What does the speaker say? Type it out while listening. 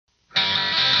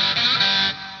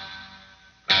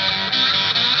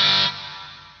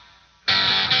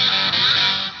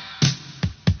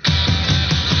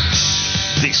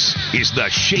is the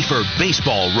Schaefer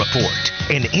Baseball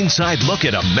Report, an inside look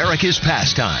at America's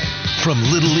pastime. From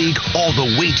Little League all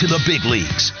the way to the big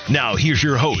leagues. Now here's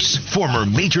your host, former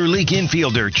Major League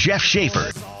infielder Jeff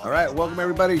Schaefer. All right, welcome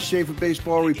everybody. Schaefer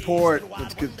Baseball Report.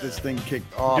 Let's get this thing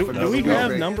kicked off. Do we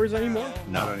have numbers anymore?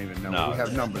 No, I don't even know. We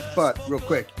have numbers. But real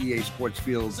quick,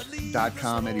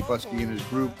 EASportsfields.com. Eddie Buskey and his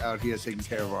group out here taking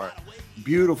care of our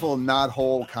beautiful Knott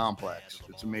Hole complex.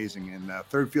 It's amazing. And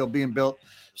third field being built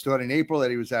starting in April.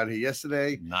 Eddie was out here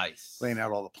yesterday. Nice. Laying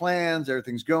out all the plans.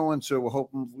 Everything's going. So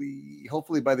we're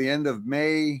hopefully by the end of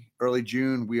May, early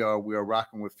June, we are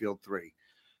rocking with Field 3.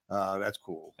 That's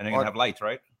cool. And they're going to have lights,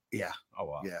 right? Yeah. Oh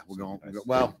wow. Yeah, we're going.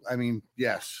 Well, I mean,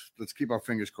 yes. Let's keep our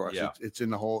fingers crossed. Yeah. It's in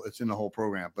the whole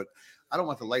program. But I don't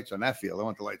want the lights on that field. I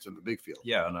want the lights on the big field.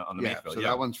 Yeah, on the main field. So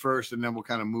that one's first, and then we'll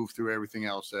kind of move through everything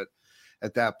else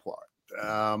at that part.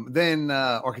 Then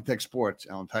Architect Sports,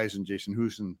 Alan Tyson, Jason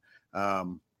Houston,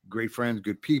 great friends,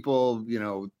 good people. You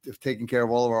know, they've taken care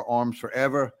of all of our arms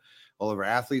forever, all of our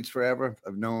athletes forever.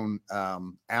 I've known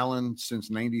Alan since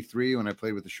 '93 when I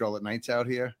played with the Charlotte Knights out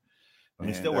here. And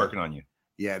he's still working on you.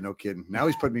 Yeah, no kidding. Now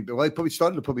he's put me. Well, he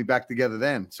started to put me back together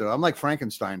then. So I'm like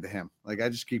Frankenstein to him. Like I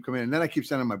just keep coming in, and then I keep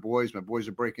sending my boys. My boys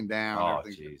are breaking down. Oh,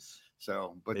 jeez.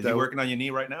 So, but is he working on your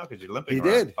knee right now? Because you're limping. He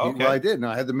around. did. Okay. Well, I did. No,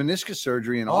 I had the meniscus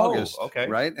surgery in August. Okay.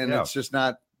 Right, and it's just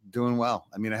not doing well.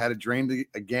 I mean, I had it drained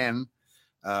again,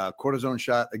 cortisone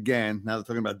shot again. Now they're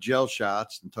talking about gel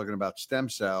shots. I'm talking about stem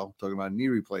cell. Talking about knee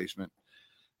replacement.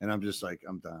 And I'm just like,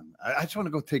 I'm done. I just want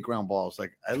to go take ground balls.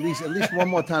 Like at least one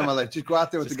more time. I like just go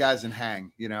out there with the guys and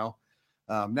hang. You know.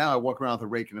 Now I walk around with a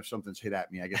rake, and if something's hit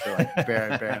at me, I get to like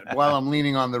bear while I'm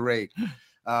leaning on the rake.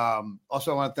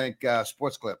 Also, I want to thank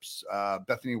Sports Clips.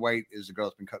 Bethany White is the girl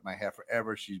that's been cutting my hair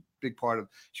forever. She's a big part of.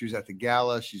 She was at the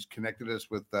gala. She's connected us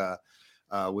with the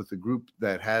group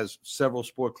that has several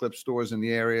Sport Clip stores in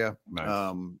the area.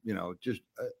 Nice. You know, just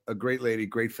a great lady,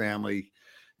 great family.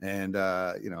 And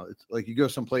you know, it's like you go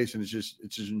someplace and it's just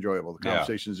enjoyable. The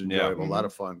conversation is enjoyable, a lot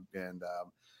of fun. And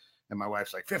my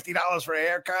wife's like $50 for a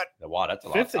haircut. Wow, that's a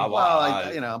lot. 50.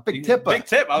 Well, you know, big tip. Big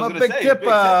tip. I was I'm a going to big say. tip.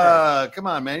 Come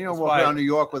on, man. You don't walk around New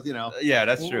York with, you know. Yeah,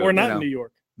 that's true. We're not in New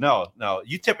York. No.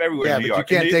 You tip everywhere Yeah, in New but York.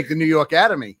 you can't take the New York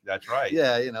out of me. That's right.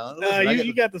 Yeah, you know.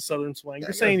 You got the southern swing.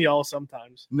 You're saying y'all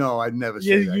sometimes. No, I'd never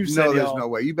say that. You said No, there's y'all. no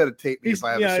way. You better tape me if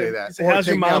I ever say that. Say, how's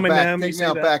your mom and them? Take me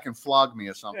out back and flog me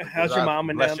or something. How's your mom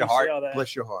and them? Bless your heart.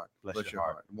 Bless your heart. Bless your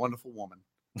heart. Wonderful woman.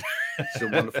 She's a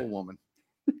wonderful woman.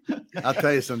 I'll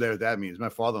tell you someday what that means. My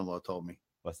father-in-law told me.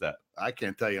 What's that? I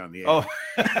can't tell you on the air. Oh,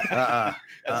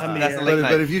 That's the late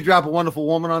night. But if you drop a wonderful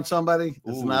woman on somebody,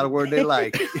 it's not a word they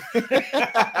like.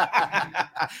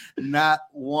 Not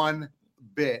one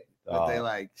bit that they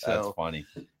like. So that's funny.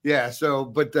 Yeah. So,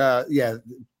 but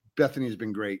Bethany's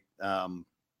been great. You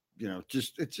know,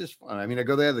 it's just fun. I mean, I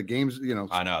go there, the games, you know,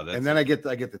 I know. and then I get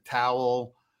the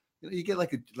towel. You get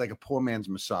like a poor man's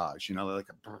massage, you know, like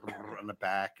a on the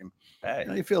back, and you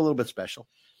know, you feel a little bit special.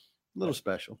 A little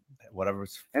special,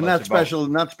 whatever's, and not special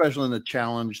in a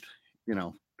challenged, you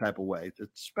know, type of way.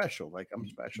 It's special, like I'm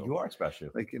special. You are special,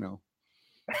 like, you know.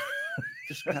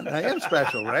 Just I am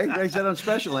special, right? I said I'm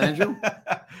special, Andrew.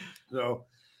 So,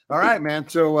 all right, man.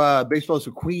 So, baseball's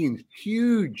for Queens,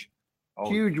 huge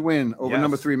win over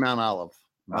number 3 Mount Olive.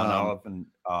 Mount Olive, and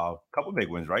a couple big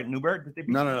wins, right? Newburgh? Did they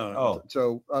beat? No. Oh,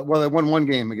 so well, they won one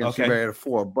game against Newberry out of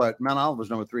 4, but Mount Olive was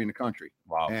number 3 in the country.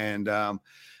 Wow. And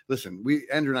listen,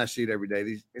 Andrew and I see it every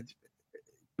day. It's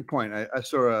good point. I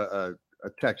saw a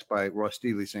text by Ross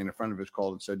Steely saying a friend of his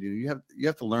called and said, you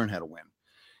have to learn how to win.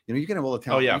 You know, you can have all the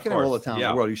talent. You can have all the talent in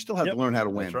the world. You still have to learn how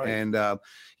to win. That's right. And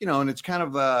you know, and it's kind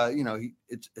of you know,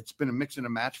 it's been a mix and a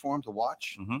match for him to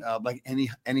watch. Like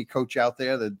any coach out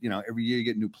there that, you know, every year you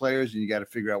get new players and you got to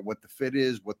figure out what the fit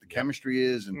is, what the chemistry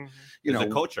is, and you know,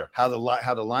 how the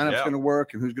lineup's going to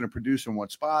work and who's going to produce in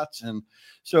what spots. And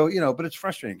so, you know, but it's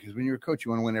frustrating because when you're a coach,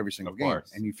 you want to win every single game,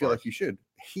 and you feel like you should.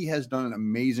 He has done an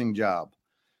amazing job.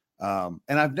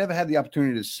 And I've never had the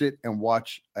opportunity to sit and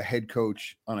watch a head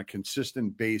coach on a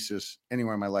consistent basis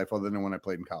anywhere in my life other than when I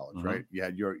played in college, right? You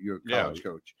had your college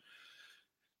coach.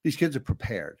 These kids are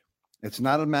prepared. It's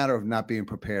not a matter of not being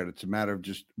prepared. It's a matter of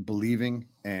just believing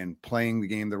and playing the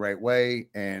game the right way,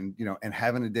 and, you know, and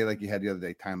having a day like you had the other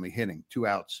day, timely hitting, 2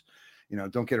 outs. You know,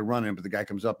 don't get a run in, but the guy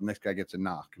comes up, the next guy gets a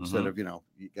knock. Instead of, you know,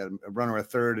 you got a runner at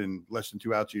third and less than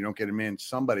 2 outs, you don't get him in.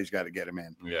 Somebody's got to get him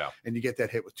in. Yeah. And you get that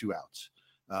hit with 2 outs.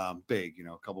 big.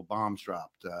 A couple bombs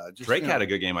dropped. Drake had a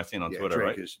good game I seen on Twitter,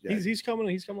 Drake right? He's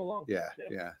coming along. Yeah.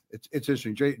 It's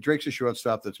interesting. Drake's a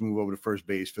shortstop that's moved over to first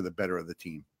base for the better of the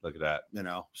team. Look at that.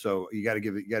 So you got to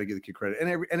give the kid credit,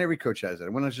 and every coach has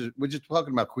that. We're just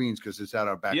talking about Queens because it's out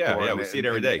our back door. Yeah, we see it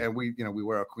every day, and we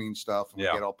wear our Queens stuff, and we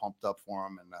get all pumped up for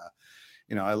them, and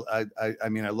I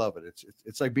mean, I love it.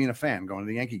 It's like being a fan, going to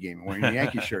the Yankee game and wearing the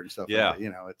Yankee shirt and stuff. Yeah. Like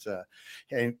that. It's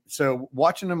and so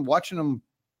watching them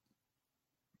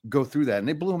go through that, and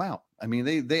they blew them out. I mean,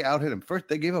 they out hit them. First,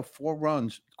 they gave up 4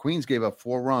 runs. Queens gave up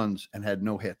 4 runs and had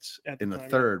no hits in the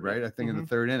third, right? I think in the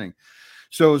third inning.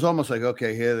 So it was almost like,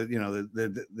 okay, here,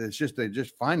 they're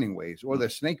just finding ways, or they're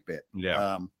snake bit.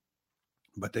 Yeah.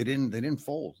 But they didn't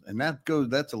fold, and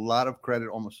that's a lot of credit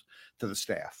almost to the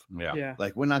staff. Yeah.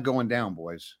 Like, we're not going down,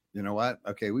 boys. You know what?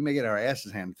 Okay, we may get our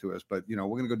asses handed to us, but we're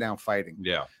gonna go down fighting.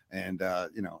 Yeah. And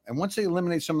and once they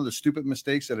eliminate some of the stupid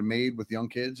mistakes that are made with young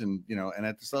kids, and and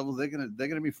at this level, they're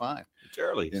gonna be fine. It's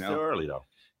early. It's still early though.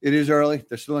 It is early.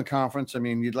 They're still in conference. I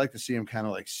mean, you'd like to see them kind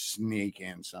of like sneak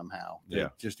in somehow,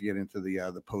 just to get into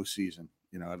the postseason.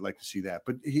 I'd like to see that.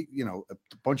 But a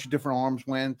bunch of different arms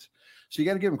went, so you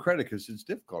got to give him credit because it's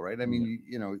difficult, right? I mean,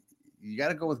 you got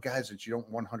to go with guys that you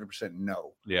don't 100%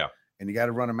 know. Yeah. And you got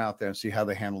to run them out there and see how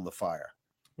they handle the fire.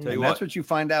 And that's what you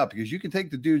find out, because you can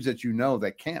take the dudes that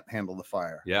that can't handle the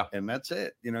fire. Yeah. And that's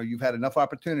it. You've had enough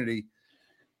opportunity.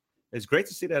 It's great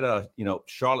to see that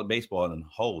Charlotte baseball and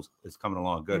Holes is coming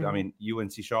along good. I mean,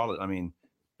 UNC Charlotte,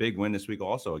 big win this week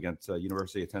also against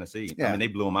University of Tennessee. Yeah. I mean, they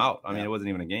blew them out. I mean, it wasn't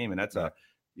even a game, and that's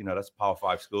that's a Power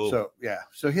 5 school.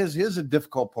 So here's a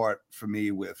difficult part for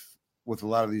me with a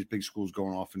lot of these big schools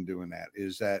going off and doing that,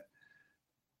 is that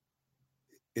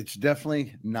it's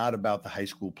definitely not about the high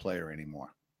school player anymore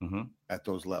at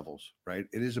those levels, right?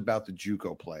 It is about the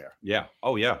JUCO player. Yeah.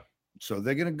 Oh yeah. So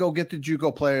they're going to go get the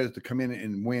JUCO players to come in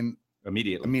and win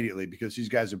immediately because these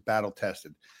guys are battle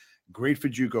tested. Great for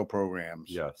JUCO programs.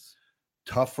 Yes.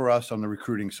 Tough for us on the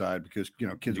recruiting side because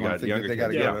kids want to think that they got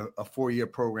to get a 4-year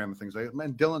program and things like that.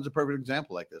 Man, Dylan's a perfect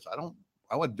example like this.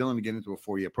 I want Dylan to get into a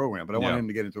 4-year program, but I want him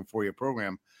to get into a 4-year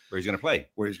program where he's going to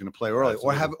play early,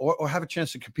 or have a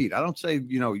chance to compete. I don't say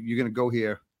you're going to go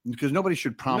here, because nobody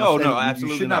should promise. No,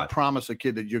 absolutely you should not promise a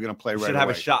kid that you're going to play right away. You should have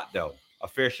a shot, though, a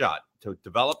fair shot to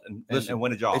develop and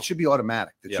win a job. It should be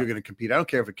automatic that you're going to compete. I don't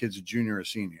care if a kid's a junior or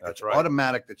senior. That's right.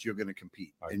 Automatic that you're going to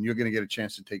compete, and you're going to get a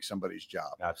chance to take somebody's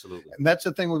job. Absolutely. And that's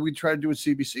the thing we try to do at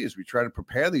CBC, is we try to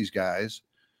prepare these guys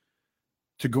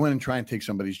to go in and try and take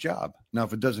somebody's job. Now,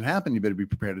 if it doesn't happen, you better be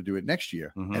prepared to do it next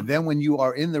year. And then when you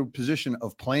are in the position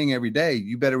of playing every day,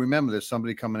 you better remember there's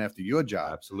somebody coming after your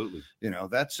job. Absolutely.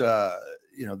 That's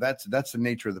the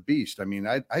nature of the beast. I mean,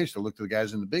 I used to look to the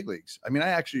guys in the big leagues. I mean,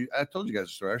 I told you guys a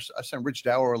story. I sent Rich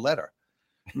Dower a letter.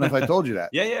 I don't know if I told you that.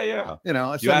 Yeah. I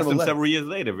you asked him several years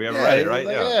later if you ever read it, right?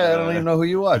 I don't even know who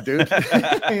you are, dude.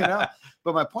 But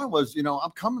my point was,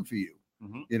 I'm coming for you.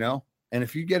 And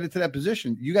if you get into that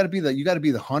position, you got to be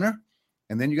the hunter,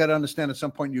 and then you got to understand at some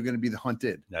point you're going to be the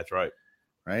hunted. That's right.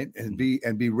 Right. And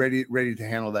be ready to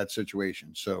handle that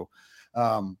situation. So,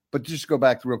 but just go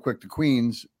back real quick to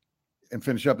Queens and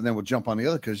finish up, and then we'll jump on the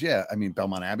other, because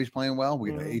Belmont Abbey's playing well.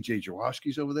 We got AJ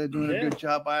Jaworski's over there doing a good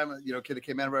job by him. Kid that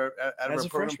came out of our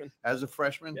program as a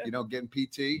freshman, getting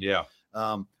PT. Yeah.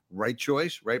 Right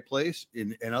choice, right place.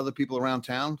 And other people around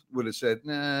town would have said,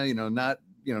 nah, not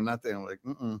there. I'm like,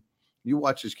 You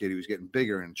watch this kid; he was getting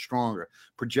bigger and stronger,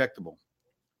 projectable,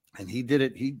 and he did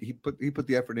it. He put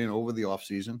the effort in over the off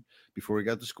season before he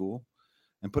got to school,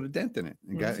 and put a dent in it,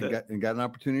 and got an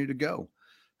opportunity to go.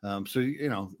 So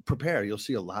prepare. You'll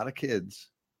see a lot of kids,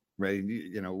 right?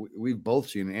 We've both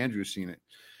seen it. Andrew's seen it.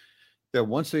 That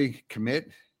once they commit,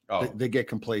 they get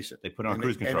complacent. They put on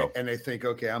cruise control, and they think,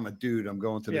 okay, I'm a dude. I'm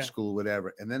going to the school,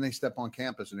 whatever. And then they step on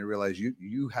campus and they realize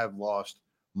you have lost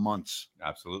months.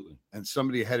 Absolutely. And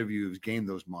somebody ahead of you has gained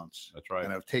those months. That's right.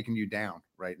 And have taken you down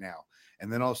right now. And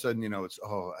then all of a sudden, it's,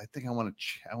 I think I want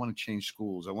to change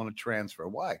schools. I want to transfer.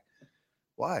 Why?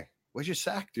 Where's your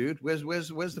sack, dude? Where's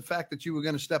the fact that you were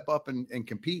going to step up and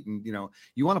compete? And,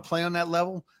 you want to play on that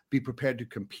level, be prepared to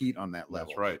compete on that level.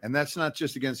 That's right. And that's not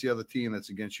just against the other team. That's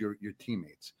against your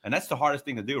teammates. And that's the hardest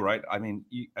thing to do, right? I mean,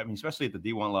 especially at the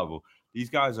D1 level, these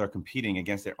guys are competing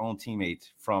against their own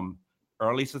teammates from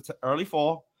early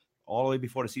fall all the way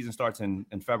before the season starts in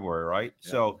February, right?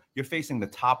 Yeah. So you're facing the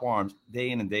top arms day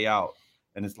in and day out.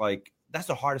 And it's like, that's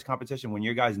the hardest competition when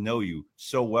your guys know you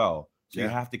so well. So you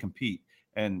have to compete.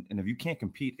 And if you can't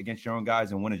compete against your own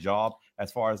guys and win a job,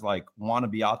 as far as like want to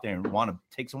be out there and want to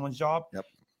take someone's job, yep,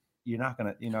 you're not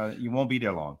gonna, you won't be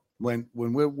there long. When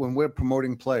we're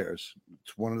promoting players,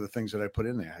 it's one of the things that I put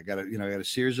in there. I got a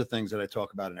series of things that I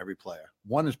talk about in every player.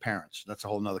 One is parents. That's a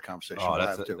whole nother conversation. Oh,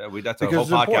 that's a whole because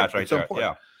podcast right there.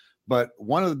 Yeah. But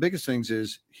one of the biggest things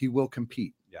is he will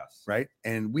compete. Yes. Right.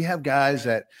 And we have guys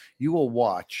that you will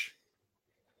watch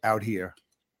out here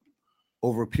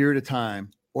over a period of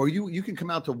time, or you can come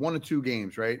out to 1 or 2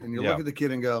 games, right? And you look at the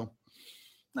kid and go,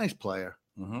 nice player.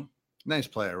 Mm-hmm. Nice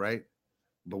player, right?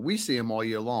 But we see him all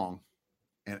year long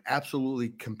and absolutely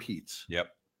competes. Yep.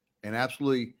 And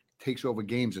absolutely takes over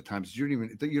games at times. You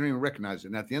don't even recognize it.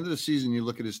 And at the end of the season, you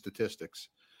look at his statistics,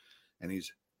 and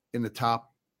he's in the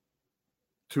top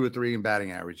 2 or 3 in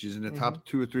batting average. He's in the top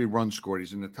 2 or 3 runs scored.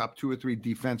 He's in the top 2 or 3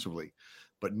 defensively,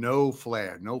 but no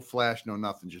flair, no flash, no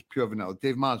nothing, just pure vanilla.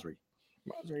 Dave Mosry.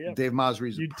 Dave Mosry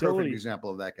is a perfect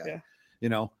example of that guy.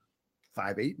 Yeah.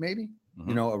 5'8" maybe.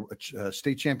 A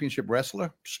state championship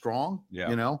wrestler, strong.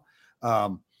 Yeah.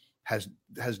 Has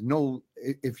no.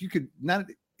 If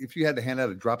you had to hand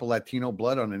out a drop of Latino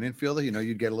blood on an infielder,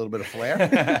 you'd get a little bit of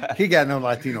flair. He got no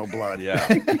Latino blood.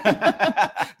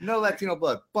 Yeah. No Latino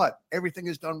blood, but everything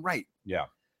is done right. Yeah.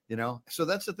 So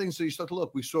that's the thing. So you start to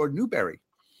look. We saw Newberry.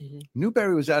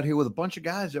 Newberry was out here with a bunch of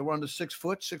guys that were under 6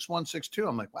 foot, 6'1", 6'2".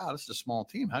 I'm like, wow, this is a small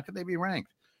team. How could they be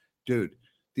ranked? Dude,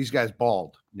 these guys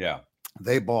balled. Yeah.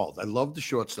 They balled. I love the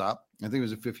shortstop. I think he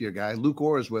was a 5th-year guy. Luke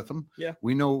Orr is with him. Yeah.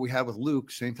 We know what we have with Luke.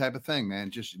 Same type of thing,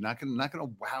 man. Just not gonna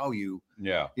wow you.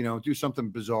 Yeah. Do something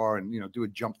bizarre and do a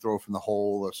jump throw from the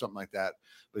hole or something like that.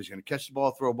 But he's gonna catch the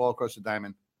ball, throw a ball across the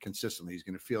diamond consistently. He's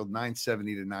gonna field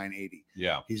 970 to 980.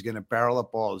 Yeah. He's gonna barrel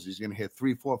up balls. He's gonna hit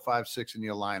 3, 4, 5, 6 in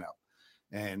your lineup.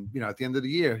 And at the end of the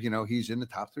year, he's in the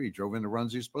top 3. He drove in the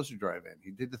runs he's supposed to drive in.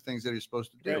 He did the things that he's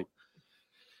supposed to do. Right.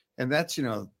 And that's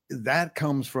that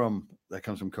comes from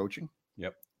coaching.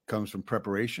 Yep. Comes from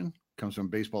preparation, comes from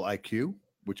baseball IQ,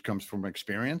 which comes from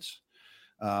experience.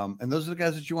 And those are the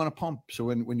guys that you want to pump. So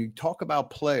when you talk about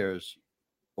players,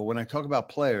 or when I talk about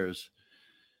players,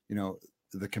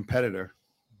 the competitor,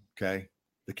 okay,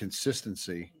 the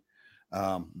consistency,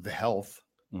 the health.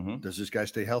 Mm-hmm. Does this guy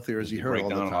stay healthy, or is he hurt all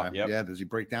the time? Yep. Yeah. Does he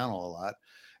break down a lot?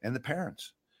 And the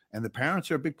parents. And the parents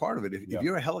are a big part of it. If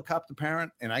you're a helicopter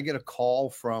parent and I get a call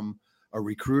from a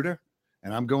recruiter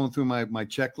and I'm going through my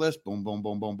checklist, boom, boom,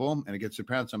 boom, boom, boom, and it gets to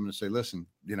parents, I'm going to say, listen,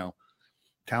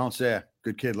 talent's there.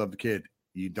 Good kid, love the kid.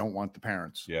 You don't want the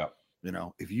parents. Yeah.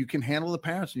 If you can handle the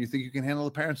parents and you think you can handle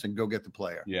the parents, then go get the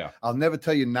player. Yeah. I'll never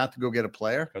tell you not to go get a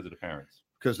player. Because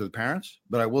of the parents.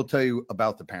 But I will tell you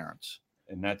about the parents.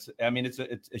 And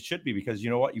it should be, because you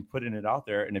know what? You put it out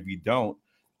there. And if you don't,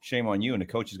 shame on you. And the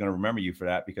coach is going to remember you for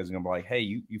that, because they're going to be like, hey,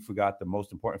 you forgot the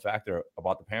most important factor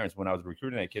about the parents when I was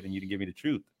recruiting that kid and you didn't give me the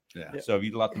truth. Yeah. So if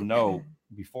you let them know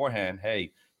beforehand,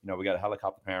 hey, we got a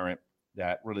helicopter parent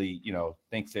that really,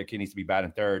 thinks their kid needs to be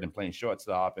batting third and playing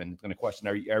shortstop and going to question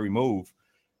every move,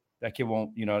 that kid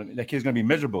won't, that kid's going to be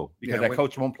miserable because that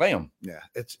coach won't play him. Yeah.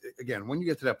 It's, again, when you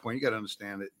get to that point, you got to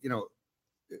understand that,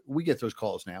 we get those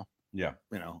calls now. Yeah.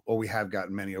 Or we have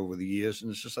gotten many over the years.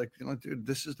 And it's just like, dude,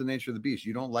 this is the nature of the beast.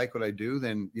 You don't like what I do,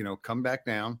 then, come back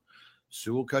down.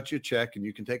 Sue will cut you a check and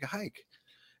you can take a hike.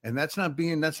 And that's not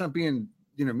being,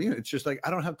 it's just like, I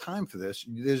don't have time for this.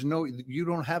 You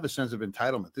don't have a sense of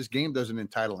entitlement. This game doesn't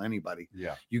entitle anybody.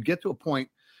 Yeah. You get to a point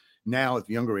now at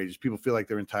the younger ages, people feel like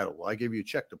they're entitled. Well, I gave you a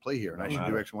check to play here and I should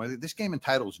do X and Y. This game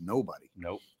entitles nobody.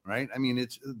 Nope. Right? I mean,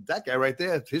 it's that guy right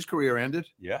there. His career ended.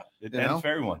 Yeah, it ends for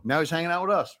everyone. Now he's hanging out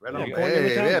with us. Right on.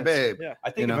 Hey, babe. Yeah. I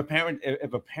think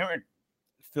if a parent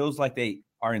feels like they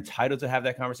are entitled to have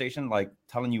that conversation, like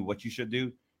telling you what you should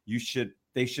do,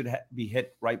 they should be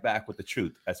hit right back with the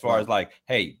truth. As far as like,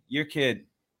 hey, your kid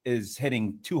is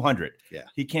hitting 200. Yeah,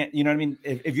 he can't. You know what I mean?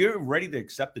 If you're ready to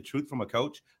accept the truth from a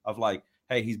coach of like,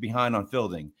 hey, he's behind on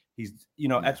fielding. He's,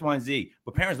 X, Y, and Z.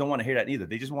 But parents don't want to hear that either.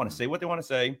 They just want to say what they want to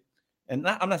say. And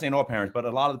I'm not saying all parents, but a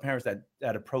lot of the parents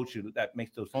that approach you, that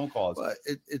makes those phone calls. But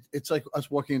it's like us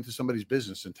walking into somebody's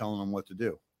business and telling them what to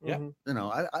do. Yeah.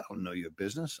 I don't know your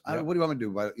business. What do you want me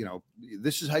to do? But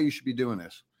this is how you should be doing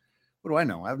this. What do I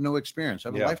know? I have no experience. I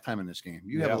have a lifetime in this game.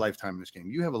 You have a lifetime in this game.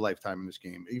 You have a lifetime in this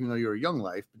game, even though you're a young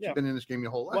life, but you've been in this game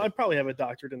your whole life. Well, I probably have a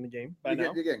doctorate in the game by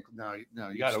now.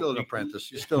 You're still an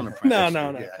apprentice. You're still an apprentice.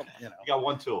 No. You got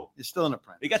one tool. You're still an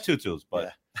apprentice. You got 2 tools,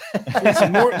 but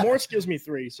listen, Morris gives me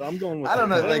 3, so I'm going with. I don't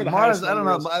know. Like Mars, I don't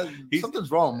know. Something's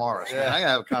wrong with Morris. Man. I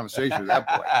gotta have a conversation with that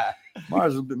boy.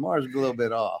 Mars is a little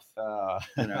bit off.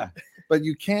 But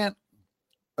you can't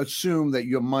assume that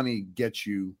your money gets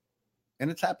you. And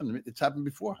it's happened. It's happened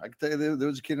before. I can tell you there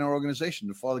was a kid in our organization.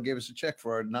 The father gave us a check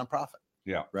for a nonprofit.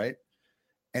 Yeah. Right.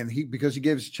 And because he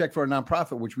gave us a check for a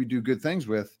nonprofit, which we do good things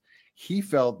with, he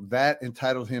felt that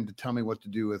entitled him to tell me what to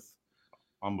do with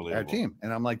Unbelievable. Our team.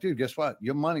 And I'm like, dude, guess what?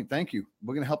 Your money, thank you.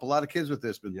 We're going to help a lot of kids with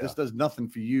this, but this does nothing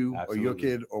for you or your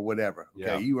kid or whatever.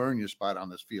 Okay. You earn your spot on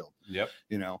this field. Yep.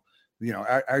 You know,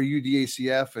 our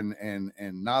UDACF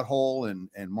and Not Whole and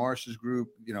Morris's group,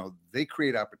 you know, they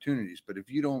create opportunities, but if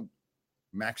you don't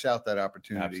max out that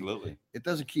opportunity, it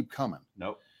doesn't keep coming.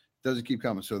 Nope. It doesn't keep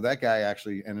coming. So that guy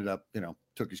actually ended up, you know,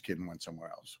 took his kid and went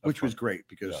somewhere else, which was great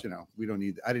because, you know,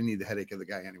 I didn't need the headache of the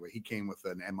guy anyway. He came with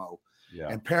an MO. Yeah.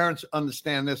 And parents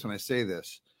understand this when I say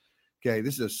this. Okay,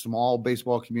 this is a small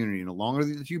baseball community, and the longer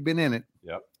that you've been in it,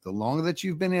 the longer that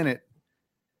you've been in it,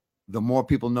 the more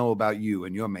people know about you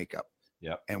and your makeup.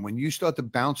 Yep. And when you start to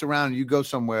bounce around and you go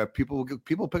somewhere, people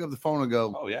pick up the phone and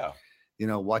go, "Oh yeah, you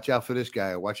know, watch out for this guy,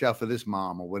 or watch out for this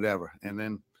mom, or whatever." And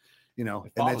then, you know,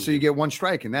 and then so you get one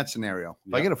strike in that scenario.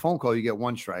 If I get a phone call, you get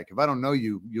one strike. If I don't know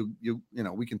you, you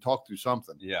know, we can talk through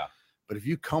something. Yeah. But if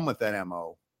you come with that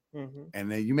MO. And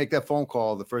then you make that phone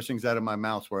call, the first things out of my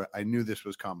mouth were, I knew this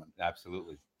was coming.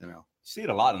 Absolutely. You know, you see it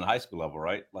a lot in the high school level,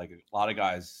 right? Like a lot of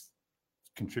guys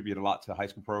contribute a lot to high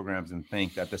school programs and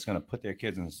think that that's going to put their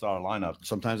kids in the starter lineup.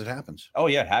 Sometimes it happens. Oh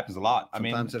yeah, it happens a lot.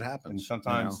 Sometimes it happens. And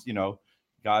sometimes, you know,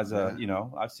 guys, you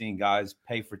know, I've seen guys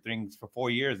pay for things for 4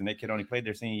 years and they could only play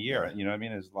their senior year. You know what I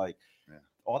mean? It's like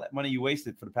all that money you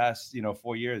wasted for the past, you know,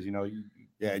 4 years, you know,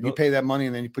 and you pay that money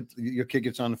and then you put your kid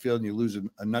gets on the field and you lose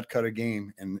a nut cutter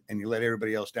game and you let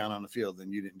everybody else down on the field,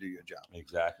 then you didn't do your job.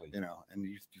 Exactly. You know, and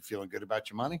you feeling good about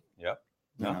your money? Yep.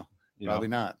 No, probably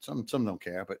not. Some don't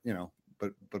care, but you know,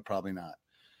 but probably not.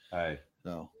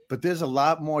 So, but there's a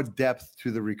lot more depth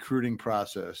to the recruiting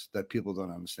process that people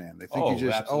don't understand. They think you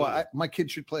just, my kid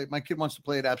should play. My kid wants to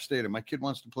play at App State, or my kid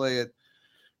wants to play at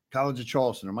College of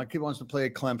Charleston, or my kid wants to play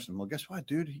at Clemson. Well, guess what,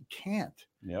 dude? He can't.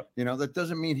 Yep. You know, that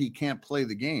doesn't mean he can't play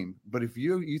the game. But if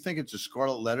you think it's a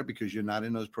scarlet letter because you're not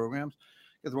in those programs,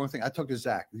 you got the wrong thing. I talked to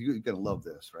Zach. You're going to love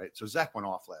this, right? So Zach went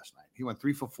off last night. He went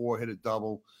 3 for 4, hit a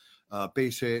double,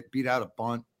 base hit, beat out a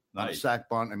bunt, a sack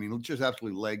bunt. I mean, just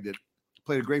absolutely legged it.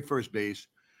 Played a great first base.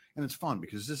 And it's fun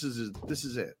because this is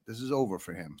it. This is over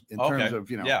for him in terms of,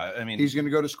 you know, I mean, he's going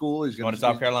to go to school. He's going to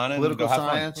South Carolina, political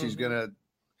science. He's going to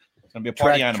be a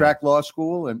party track law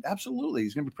school, and absolutely,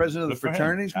 he's going to be president of the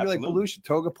fraternity. He's going to be like Belushi,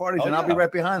 toga parties, and I'll be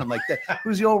right behind him. Like,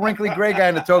 who's the old wrinkly gray guy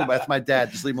in the toga? That's my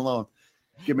dad. Just leave him alone.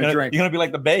 Give me a drink. You're going to be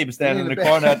like the babe standing in the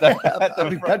corner. I'll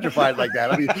be petrified like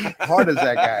that. I'll be hard as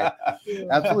that guy.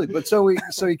 Absolutely. But so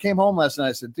he came home last night.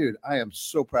 I said, dude, I am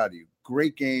so proud of you.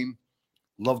 Great game.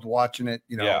 Loved watching it.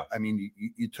 You know, I mean,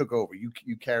 you took over. You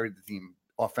carried the team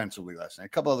offensively last night. A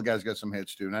couple other guys got some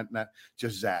hits too. Not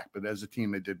just Zach, but as a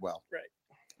team, they did well. Right.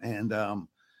 And,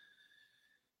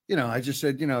 you know, I just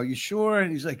said, you know, you sure?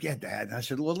 And he's like, yeah, Dad. And I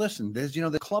said, well, listen, there's, you know,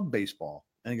 the club baseball.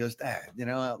 And he goes, Dad, you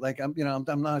know, like I'm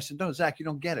not. I said, no, Zach, you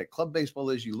don't get it. Club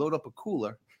baseball is you load up a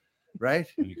cooler, right?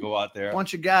 You go out there,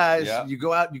 bunch of guys. You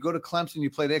go out, you go to Clemson, you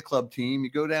play their club team.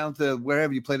 You go down to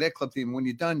wherever you play their club team. When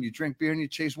you're done, you drink beer and you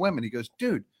chase women. He goes,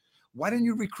 dude, why didn't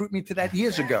you recruit me to that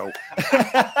years ago?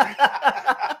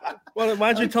 Well,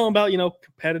 why don't you tell them about, you know,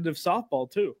 competitive softball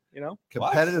too? You know,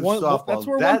 competitive softball. That's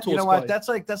where you know what? That's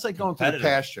like going to the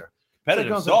pasture.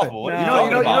 Competitive softball. You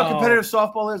know what competitive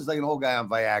softball is? It's like an old guy on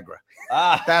Viagra.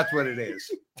 That's what it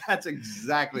is. That's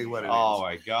exactly what it is. Oh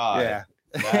my God.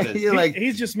 Yeah. You're like,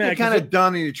 he's just mad. You're kind of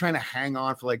done, and you're trying to hang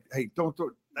on for like, hey, don't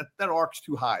throw. That arc's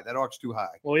too high. That arc's too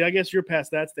high. Well, yeah, I guess you're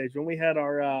past that stage. When we had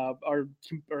our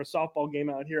softball game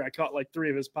out here, I caught like 3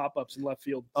 of his pop-ups in left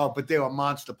field. Oh, but they were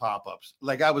monster pop-ups.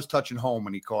 Like I was touching home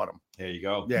when he caught them. There you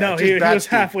go. Yeah, no, he was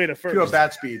halfway to first. Pure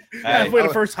bat speed. Halfway to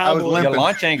first. I was limping. Your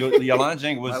launch angle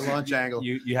was my launch angle.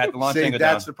 You had the launch See, angle.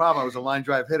 That's down. the problem. I was a line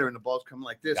drive hitter, and the ball's coming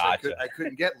like this. Gotcha. I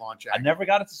couldn't get launch angle. I never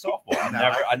got into softball. I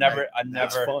never.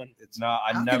 It's fun.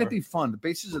 How can it be fun? The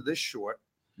bases are this short.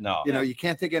 No. You know, you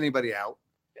can't take anybody out.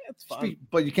 It's fun.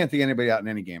 But you can't take anybody out in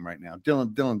any game right now.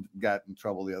 Dylan got in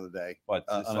trouble the other day on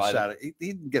a Saturday. He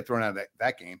didn't get thrown out of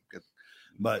that game.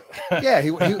 But yeah,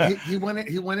 he went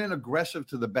in aggressive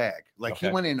to the bag. Like he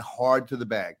went in hard to the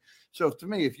bag. So to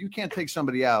me, if you can't take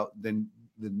somebody out, then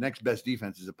the next best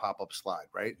defense is a pop-up slide,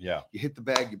 right? Yeah. You hit the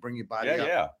bag, you bring your body up.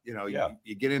 Yeah. You know,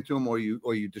 you get into them or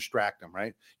you distract them,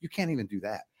 right? You can't even do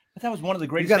that. But that was one of the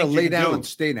greatest things. You got to lay down do. and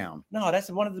stay down. No, that's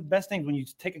one of the best things when you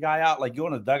take a guy out, like you're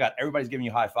in the dugout, everybody's giving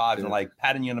you high fives and like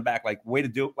patting you on the back, like way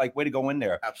to go in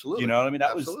there. Absolutely. You know what I mean?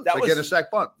 That was get a sack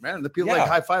bunt, man. The people like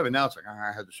high five, and now it's like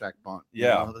I had the sack bunt.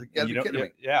 Yeah. You know,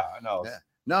 I know. Yeah.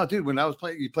 No, dude, when I was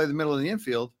playing, you play the middle of the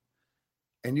infield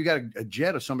and you got a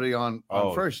jet or somebody on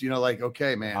first, you know, like,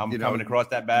 okay, man, I'm coming across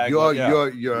that bag.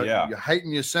 You're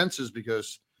heightening your senses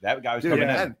because that guy was coming in.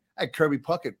 I had Kirby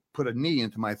Puckett put a knee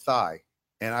into my thigh,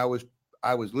 and I was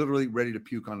I was literally ready to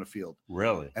puke on the field.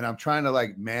 Really? And I'm trying to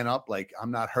like man up, like I'm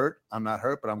not hurt,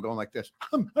 but I'm going like this.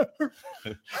 I'm not hurt.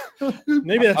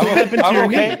 Maybe that's what happened to your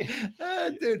knee.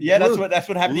 Dude, Yeah, that's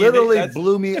what happened. Literally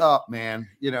blew me up, man.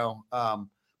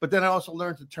 But then I also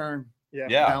learned to turn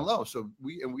down low. So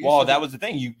that was the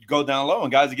thing. You go down low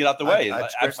and guys would get out the way.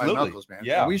 Absolutely, my knuckles, man.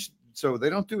 Yeah. So they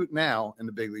don't do it now in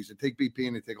the big leagues. They take BP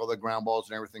and they take all the ground balls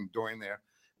and everything during their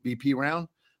BP round.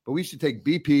 But we used to take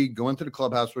BP, go into the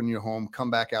clubhouse when you're home,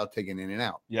 come back out, take an in and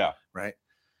out. Yeah. Right.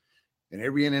 And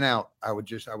every in and out, I would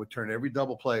turn every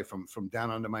double play from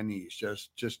down under my knees, just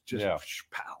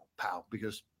pow, pow,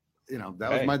 because that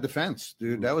was my defense,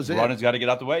 dude. That was it. Runner's got to get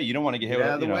out the way. You don't want to get hit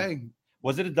out of the way.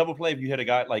 Was it a double play if you hit a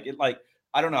guy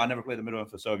I don't know. I never played the middle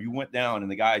infield. So if you went down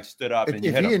and the guy stood up and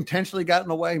you hit him. Intentionally got in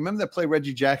the way, remember that play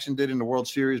Reggie Jackson did in the World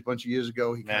Series a bunch of years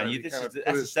ago? That's the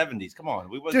 70s. Come on.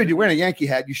 Dude, you're wearing a Yankee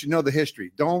hat. You should know the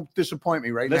history. Don't disappoint me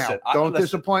right now. Don't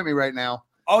disappoint me right now.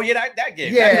 Oh, yeah, that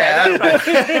game. Yeah.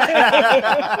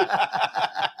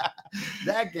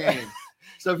 That game.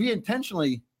 So if he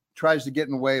intentionally tries to get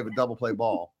in the way of a double play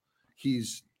ball,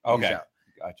 he's out.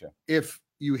 Gotcha. If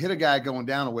you hit a guy going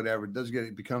down or whatever,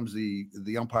 it becomes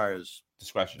the umpire's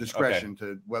discretion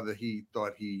to whether he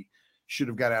thought he should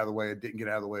have got out of the way or didn't get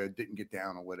out of the way or didn't get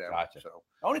down or whatever. Gotcha. So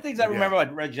the only things I remember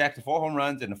about Red Jackson, 4 home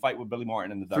runs and a fight with Billy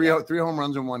Martin in the dugout. Three home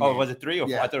runs in one game. Oh, was it 3 or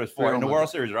 4? I thought it was 4 in the World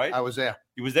Series, right? I was there.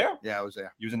 You was there? Yeah, I was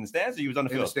there. You was in the stands or you was on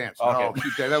the field? In the stands. Okay.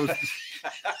 No, that was.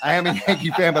 I am a Yankee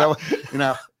fan, but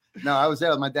I was there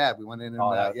with my dad. We went in and it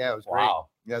was great. Yeah,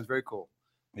 it was very cool.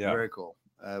 Yeah, very cool.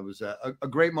 It was a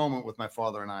great moment with my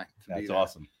father and I. That's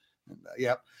awesome.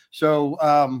 Yep.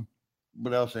 So,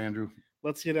 what else, Andrew?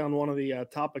 Let's get on one of the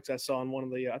topics I saw on one of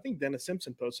the. I think Dennis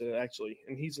Simpson posted it actually,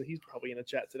 and he's probably in the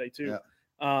chat today too.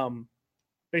 Yeah.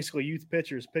 Basically, youth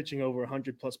pitchers pitching over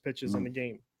 100 plus pitches in the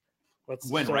game.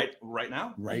 Right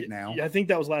now? Right now. Yeah, I think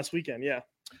that was last weekend. Yeah.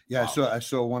 Yeah. Wow. I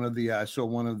saw one of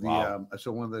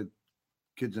the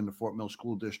kids in the Fort Mill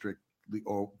School District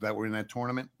that were in that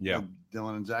tournament. Yeah.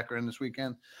 Dylan and Zach are in this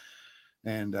weekend,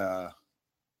 and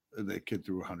the kid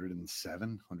threw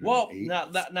 107, 108. Well,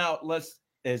 now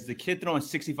is the kid throwing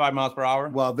 65 miles per hour?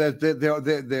 Well, there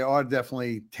are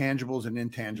definitely tangibles and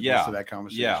intangibles to that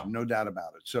conversation. Yeah. No doubt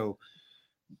about it. So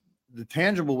the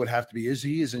tangible would have to be, is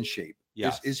he in shape?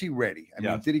 Yes. Is he ready? I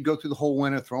mean, did he go through the whole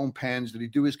winter throwing pens? Did he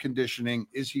do his conditioning?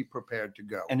 Is he prepared to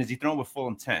go? And is he throwing with full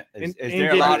intent? Is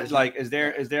there a lot is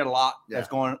there a lot that's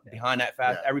going behind that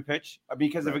fast every pitch? I mean,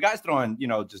 because if a guy's throwing,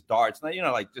 just darts,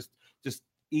 just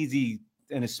easy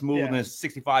and his smoothness,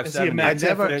 65, 70.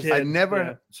 I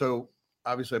never. So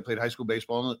obviously, I played high school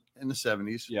baseball in the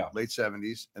 70s, late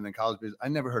 70s, and then college baseball. I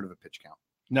never heard of a pitch count.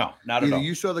 No, not at all. Either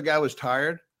you saw the guy was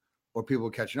tired, or people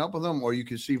were catching up with him, or you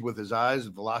could see with his eyes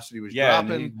the velocity was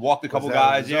dropping. And he walked a couple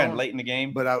guys, and late in the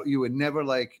game. But you would never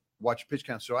watch pitch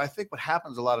counts. So I think what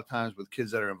happens a lot of times with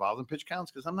kids that are involved in pitch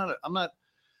counts, because I'm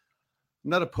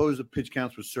not opposed to pitch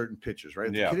counts with certain pitches, right?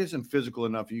 If the kid isn't physical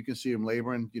enough, you can see him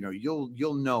laboring.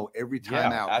 You'll know every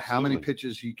time out how many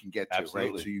pitches he can get to,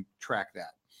 right? So you track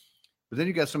that. But then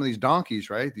you got some of these donkeys,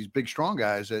 right? These big, strong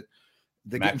guys that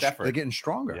they're getting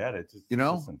stronger. Yeah,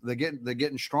 they're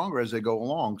getting stronger as they go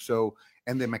along. So,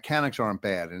 and their mechanics aren't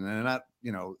bad, and they're not.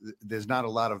 There's not a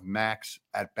lot of max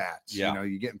at bats. Yeah.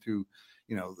 You're getting through,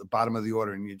 the bottom of the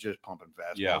order, and you're just pumping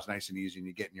fastballs. Yeah. It's nice and easy, and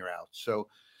you're getting your outs. So,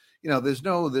 there's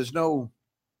no.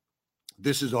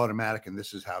 This is automatic, and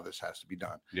this is how this has to be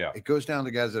done. Yeah, it goes down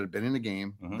to guys that have been in the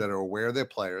game, that are aware of their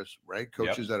players, right?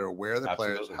 Coaches that are aware of their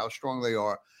players, how strong they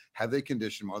are, have they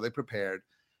conditioned them, are they prepared,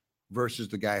 versus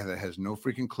the guy that has no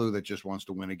freaking clue that just wants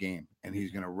to win a game, and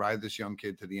he's going to ride this young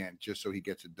kid to the end just so he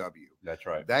gets a W. That's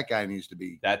right. That guy needs to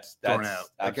be thrown out.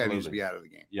 That guy needs to be out of the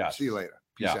game. Yeah. See you later.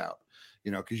 Peace out.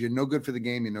 Because you're no good for the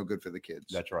game. You're no good for the kids.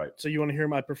 That's right. So you want to hear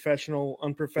my professional,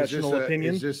 unprofessional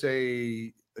opinion? Is this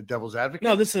a devil's advocate?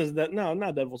 No, this is that. No,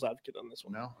 not devil's advocate on this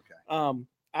one. No. Okay.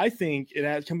 I think it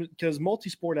has come because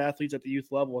multi-sport athletes at the youth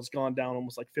level has gone down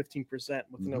almost 15%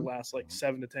 within the last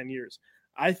 7 to 10 years.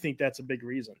 I think that's a big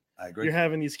reason. I agree. You're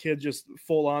having these kids just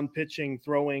full on pitching,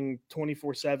 throwing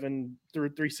 24/7 through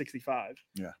 365.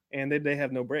 Yeah. And they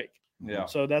have no break. Yeah.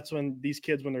 So that's when these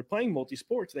kids, when they're playing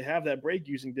multi-sports, they have that break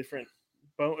using different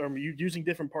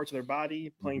parts of their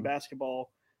body, playing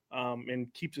basketball,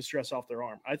 and keeps the stress off their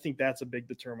arm. I think that's a big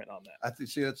determinant on that. I think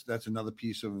that's another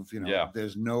piece of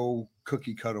there's no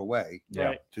cookie cutter way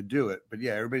to do it. But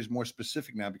everybody's more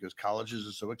specific now because colleges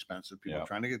are so expensive. People are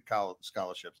trying to get college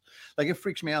scholarships. It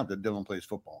freaks me out that Dylan plays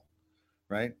football,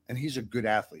 right? And he's a good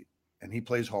athlete and he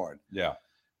plays hard. Yeah.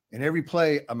 And every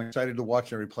play, I'm excited to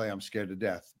watch. Every play, I'm scared to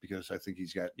death because I think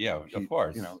he's got. Of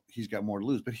course. He's got more to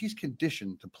lose, but he's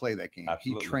conditioned to play that game.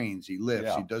 Absolutely. He trains, he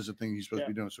lifts, he does the thing he's supposed to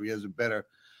be doing. So he has a better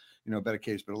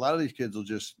case. But a lot of these kids will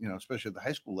just, especially at the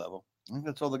high school level, I think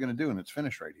that's all they're going to do, and it's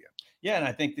finished right here. Yeah, and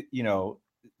I think that,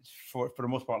 for the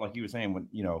most part, like you were saying, when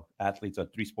athletes are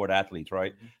 3-sport athletes,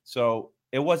 right? Mm-hmm. So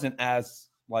it wasn't as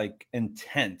like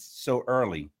intense so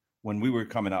early. When we were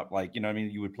coming up, like,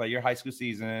 you would play your high school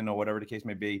season or whatever the case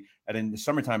may be. And then the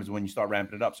summertime is when you start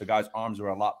ramping it up. So guys' arms were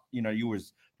a lot, you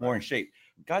was more in shape.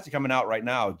 Guys are coming out right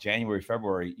now, January,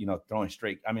 February, throwing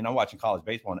straight. I mean, I'm watching college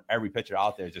baseball and every pitcher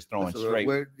out there is just throwing straight.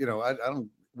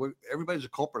 Everybody's a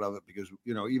culprit of it because,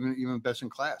 even best in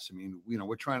class. I mean,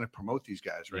 we're trying to promote these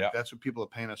guys, right? Yeah. That's what people are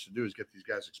paying us to do is get these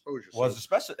guys exposure. Well,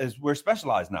 we're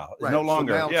specialized now. It's no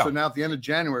longer. So now at the end of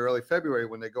January, early February,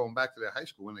 when they're going back to their high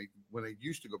school, when they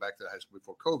used to go back to the high school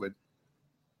before COVID,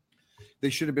 they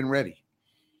should have been ready.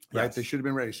 Right. Yes. They should have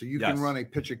been ready. So you can run a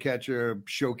pitcher catcher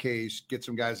showcase, get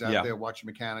some guys out there, watch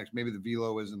mechanics. Maybe the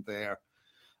velo isn't there.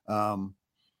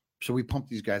 So we pump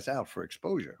these guys out for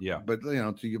exposure. Yeah. But,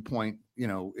 to your point,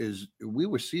 is we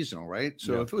were seasonal, right?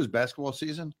 So if it was basketball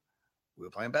season, we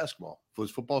were playing basketball. If it was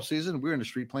football season, we were in the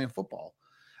street playing football.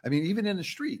 I mean, even in the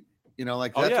street,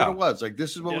 that's what it was. Like,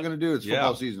 this is what we're going to do. It's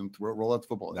football season. Roll out the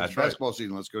football. It's basketball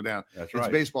season. Let's go down. That's it's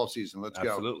baseball season. Let's go.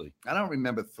 Absolutely. I don't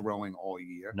remember throwing all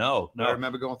year. No. I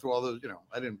remember going through all those,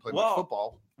 I didn't play much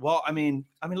football. Well,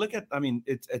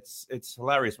 it's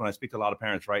hilarious when I speak to a lot of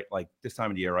parents, right? Like this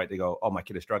time of the year, right? They go, "Oh, my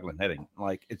kid is struggling hitting."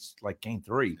 Like it's like game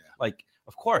 3. Yeah. Like,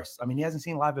 of course. I mean, he hasn't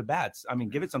seen live at bats. I mean,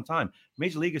 give it some time.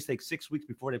 Major leaguers take 6 weeks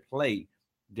before they play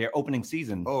their opening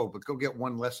season. Oh, but go get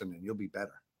one lesson and you'll be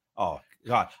better. Oh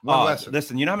God! One lesson.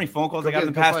 Listen, you know how many phone calls I got in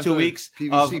the past 2 weeks?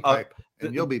 PVC pipe,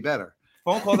 and you'll be better.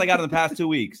 Phone calls I got in the past 2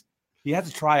 weeks. He has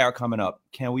a tryout coming up.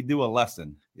 Can we do a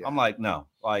lesson? Yeah. I'm like, no,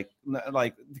 like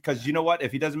because you know what?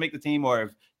 If he doesn't make the team or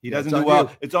if he doesn't do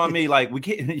well, it's on me. Like we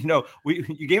can't, you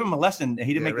gave him a lesson and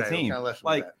he didn't make the team. What kind of lesson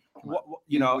like,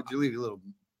 would you leave your little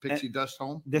pixie dust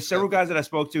home? There's several guys that I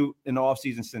spoke to in the off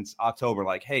season since October.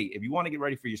 Like, hey, if you want to get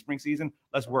ready for your spring season,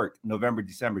 let's work November,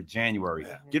 December, January.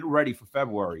 Yeah. Get ready for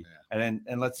February, and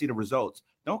let's see the results.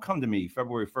 Don't come to me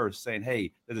February 1st saying,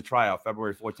 "Hey, there's a tryout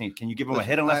February 14th. Can you give them a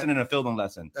hitting lesson and a fielding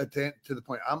lesson?" To the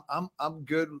point, I'm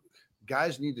good.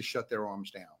 Guys need to shut their arms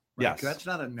down. Right? Yes, that's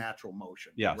not a natural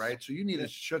motion. Yes. Right. So you need to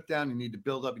shut down. You need to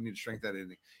build up. You need to strengthen that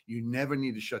hitting. You never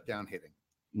need to shut down hitting.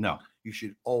 No, you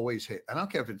should always hit. I don't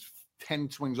care if it's 10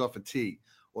 swings off a tee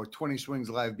or 20 swings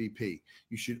live BP.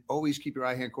 You should always keep your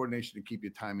eye-hand coordination and keep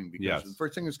your timing because the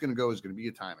first thing that's going to go is going to be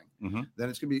your timing. Mm-hmm. Then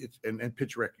it's going to be and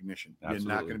pitch recognition. Absolutely.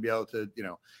 You're not going to be able to,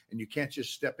 and you can't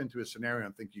just step into a scenario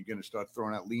and think you're going to start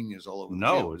throwing out linears all over.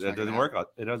 No, it doesn't work.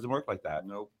 It doesn't work like that.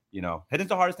 Nope. Hitting's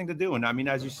the hardest thing to do. And I mean,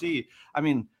 as you see,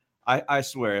 I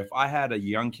swear, if I had a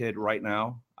young kid right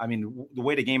now, the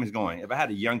way the game is going, if I had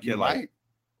a young kid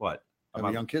what? I'm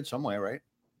a young kid somewhere, right?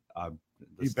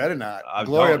 You better not.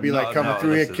 Gloria will be coming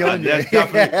through here killing you. Listen,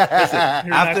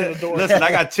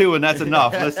 I got 2 and that's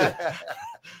enough. Listen.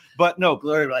 But no,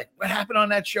 Gloria be like, what happened on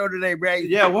that show today, Ray?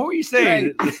 Yeah, what were you saying?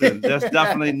 Ray. Listen, there's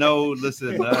definitely man,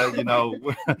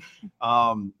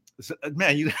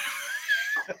 you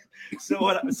So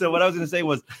what I was going to say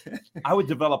was I would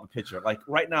develop a picture like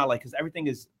right now, like, cause everything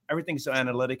is so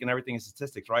analytic and everything is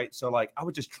statistics, right? So like I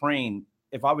would just train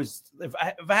if I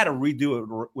had to redo it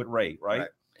with Ray, right?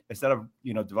 Instead of,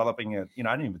 developing I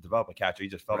didn't even develop a catcher. He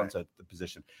just fell into the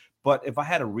position. But if I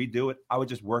had to redo it, I would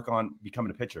just work on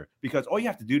becoming a pitcher because all you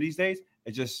have to do these days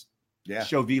is just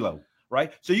show velo,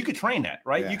 right? So you could train that,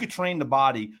 right? You could train the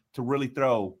body to really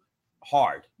throw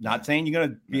hard. Not saying you're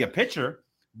going to be a pitcher,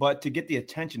 but to get the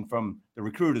attention from the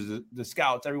recruiters, the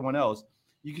scouts, everyone else,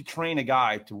 you could train a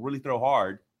guy to really throw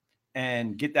hard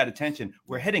and get that attention.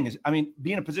 Where hitting is,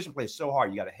 being a position player is so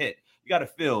hard. You got to hit, you got to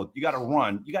field, you got to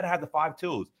run, you got to have the 5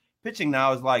 tools. Pitching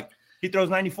now is like he throws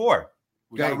 94.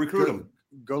 We got to recruit him.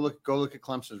 Go look at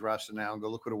Clemson's roster now and go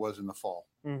look what it was in the fall.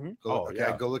 Mm-hmm. Go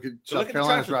look at South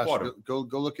Carolina's roster. Go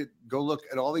look at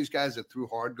all these guys that threw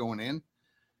hard going in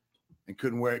and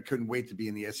couldn't wait to be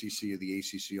in the SEC or the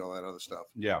ACC, all that other stuff.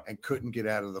 Yeah, and couldn't get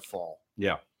out of the fall.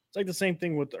 Yeah, it's like the same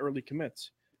thing with the early commits.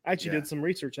 I actually did some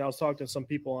research and I was talking to some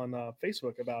people on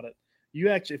Facebook about it.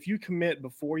 If you commit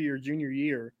before your junior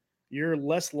year, you're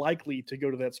less likely to go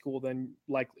to that school than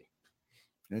likely.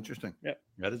 Interesting. Yeah,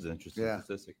 that is an interesting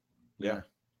statistic. Yeah.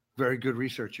 Very good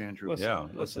research, Andrew.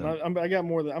 Listen. I got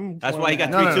more than. That's why he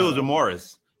got 3 tools with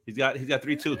Morris. He's got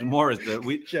 3 tools with Morris.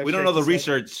 We don't know the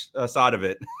research side of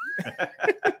it. You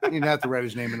didn't have to write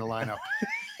his name in the lineup.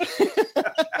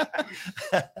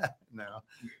 No,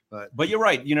 but you're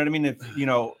right. You know what I mean? If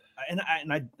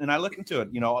I looked into it.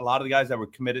 You know, a lot of the guys that were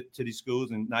committed to these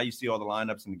schools, and now you see all the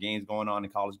lineups and the games going on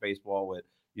in college baseball with,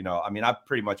 you know, I mean, I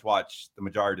pretty much watched the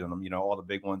majority of them, you know, all the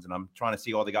big ones, and I'm trying to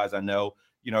see all the guys I know,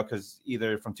 you know, because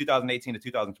either from 2018 to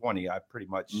 2020, I pretty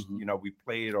much, you know, we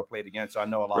played or played against, so I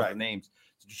know a lot of the names.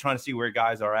 So just trying to see where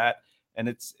guys are at, and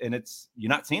it's you're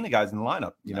not seeing the guys in the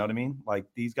lineup. You know what I mean? Like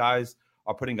these guys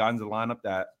are putting guys in the lineup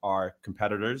that are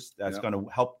competitors. That's going to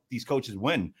help these coaches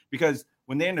win, because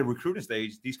when they're in the recruiting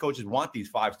stage, these coaches want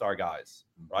these 5-star guys,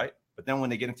 right? But then when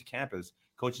they get into campus,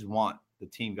 coaches want the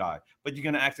team guy. But you're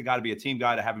going to ask a guy to be a team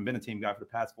guy that haven't been a team guy for the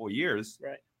past 4 years.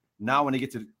 Right. Now when they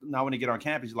get on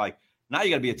campus, you're like, now you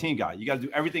got to be a team guy. You got to do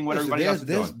everything what everybody else is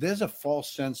doing. There's a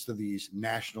false sense to these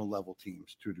national level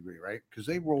teams to a degree, right? Because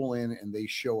they roll in and they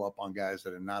show up on guys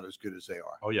that are not as good as they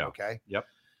are. Oh yeah. Okay. Yep.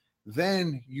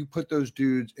 Then you put those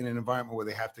dudes in an environment where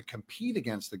they have to compete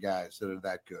against the guys that are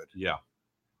that good. Yeah.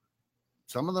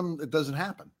 Some of them, it doesn't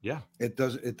happen. Yeah. It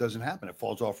doesn't happen. It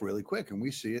falls off really quick. And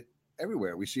we see it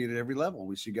everywhere. We see it at every level.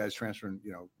 We see guys transferring,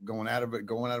 you know, going out of a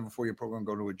 4-year program,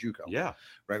 go to a JUCO. Yeah.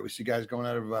 Right. We see guys going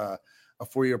out of a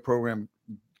 4-year program,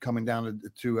 coming down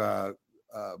to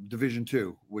Division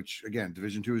II, which again,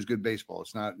 Division II is good baseball.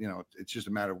 It's not, you know, it's just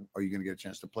a matter of, are you going to get a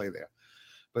chance to play there?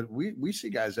 But we see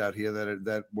guys out here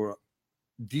that were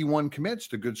D1 commits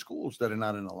to good schools that are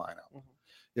not in the lineup.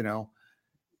 You know,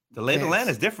 the lay of the land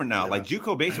is different now. Like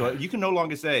JUCO baseball, you can no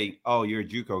longer say, "Oh, you're a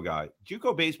JUCO guy."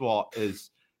 JUCO baseball is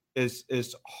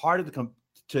harder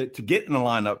to get in the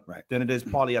lineup than it is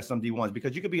probably at some D1s,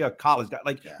 because you could be a college guy.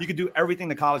 Like you could do everything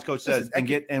the college coach says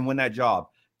and win that job.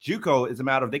 JUCO is a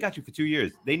matter of, they got you for 2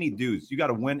 years. They need dues. You got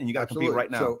to win and you got to compete right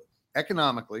now. So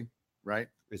economically, right?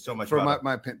 It's so much for better.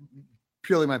 my opinion.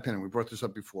 Purely my opinion. We brought this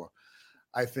up before.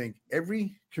 I think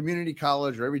every community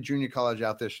college or every junior college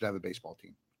out there should have a baseball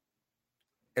team.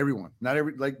 Everyone, not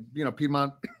every, like, you know,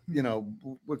 Piedmont, you know,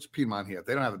 what's Piedmont here?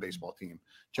 They don't have a baseball team.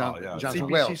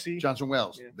 Johnson Wells.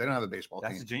 Yeah. They don't have a baseball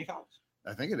team. That's a junior college?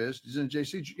 I think it is. It's in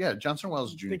JC. Yeah, Johnson Wells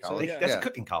is junior college. So, yeah. That's a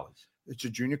cooking college. It's a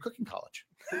junior cooking college.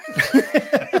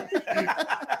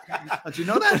 Don't you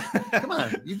know that? Come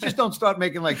on. You just don't start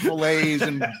making like fillets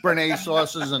and béarnaise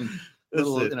sauces and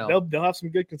little, you know. They'll have some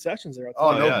good concessions there.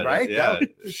 Oh, no, yeah, right? Yeah.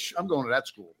 I'm going to that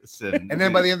school. Listen, And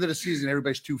then by the end of the season,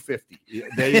 everybody's 250. Yeah,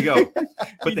 there you go.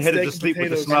 Put the hitter to sleep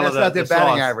with the smell of that's the not their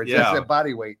batting sauce. average. Yeah. That's their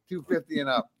body weight. 250 and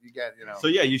up. You get, you know. So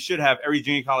yeah, you should have every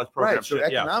junior college program. Right. So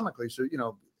economically, so, you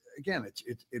know, again,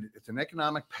 it's an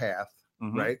economic path.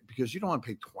 Right, because you don't want to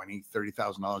pay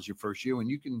 $20,000-$30,000 your first year, and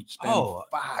you can spend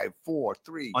 5, 4,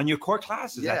 3 on your core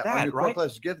classes. Yeah, at that, on your right? core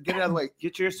classes. Get it out of the way.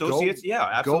 Get your associates.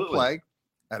 Absolutely. Go play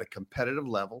at a competitive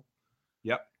level.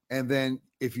 Yep. And then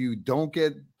if you don't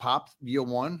get popped year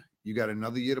one, you got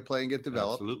another year to play and get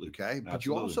developed. Absolutely. Okay, but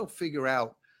you also figure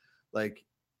out, like,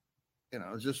 you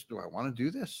know, just, do I want to do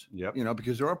this? Yep. You know,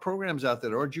 because there are programs out there,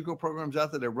 there are JUCO programs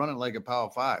out there that run it like a Power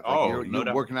 5. Like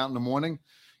you're working out in the morning.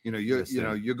 You know,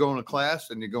 you're going to class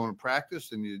and you're going to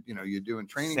practice and you're doing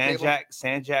training.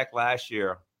 Sanjak last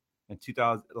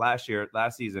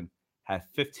season had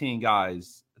 15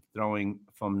 guys throwing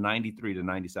from 93 to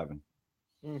 97.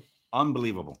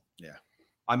 Unbelievable. Yeah.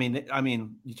 I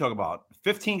mean, you talk about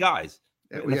 15 guys.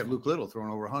 Yeah, we had Luke Little throwing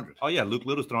over 100. Oh yeah, Luke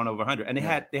Little's throwing over 100, and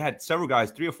they had several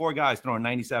guys, 3 or 4 guys throwing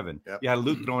 97. Yep. You had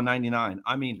Luke throwing 99.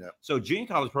 I mean, so junior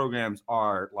college programs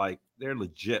are like, they're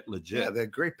legit. Yeah, they're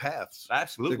great paths.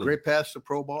 Absolutely, they're great paths to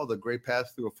pro ball. They're great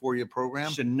paths through a 4-year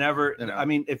program. Should never. You know. I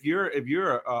mean, if you're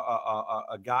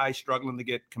a guy struggling to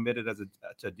get committed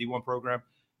to a D1 program,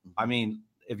 I mean,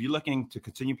 if you're looking to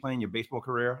continue playing your baseball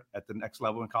career at the next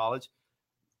level in college,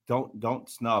 don't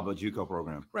snub a JUCO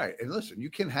program. Right. And listen, you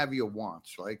can have your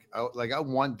wants. Like I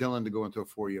want Dylan to go into a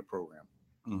 4-year program.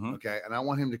 Okay. And I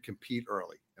want him to compete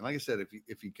early. And like I said,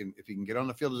 if he can get on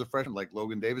the field as a freshman, like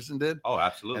Logan Davison did. Oh,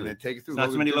 absolutely. And then take it through.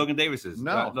 Not so many Logan Davises.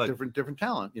 No, different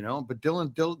talent, you know, but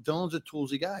Dylan's a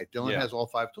toolsy guy. Dylan has all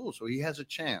 5 tools. So he has a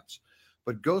chance,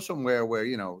 but go somewhere where,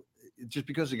 you know, just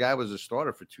because the guy was a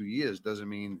starter for 2 years doesn't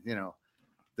mean, you know,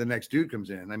 the next dude comes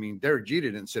in. I mean, Derek Jeter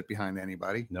didn't sit behind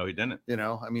anybody. No, he didn't. You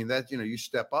know, I mean, that, you know, you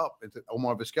step up.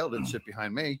 Omar Vizquel didn't sit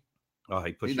behind me. Oh,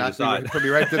 he pushed you aside. Put me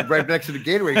right next to the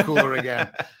Gatorade cooler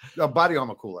again. A body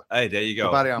armor cooler. Hey, there you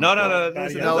go. No.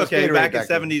 It's okay. Back in the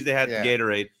 70s, they had the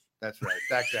Gatorade. That's right.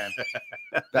 Back then.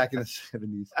 Back in the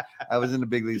 70s. I was in the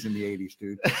big leagues in the 80s,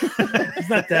 dude. He's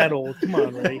not that old. Come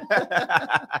on, Ray.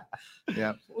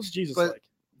 Yeah. What was Jesus like?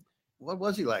 What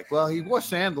was he like? Well, he wore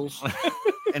sandals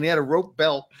and he had a rope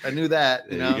belt. I knew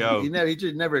that. You know, he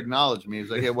just never acknowledged me. He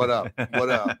was like, "Hey, what up? What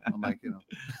up?" I'm like, you know,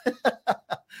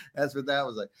 that's what that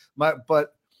was like.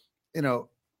 But you know,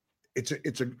 it's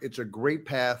a great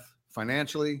path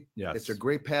financially. Yes. It's a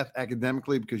great path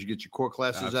academically because you get your core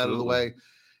classes out of the way.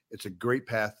 It's a great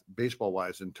path baseball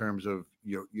wise in terms of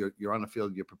you're on the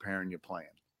field, you're preparing, you're playing.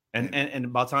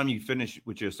 And by the time you finish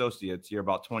with your associates, you're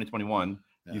about 2021.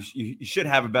 You should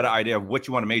have a better idea of what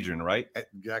you want to major in, right?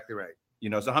 Exactly right.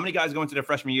 So how many guys go into their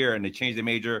freshman year and they change their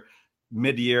major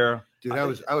mid-year? Dude, I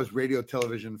was radio,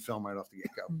 television, film right off the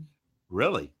get-go.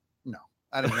 Really? No.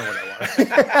 I didn't know what I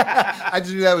wanted. I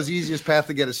just knew that was the easiest path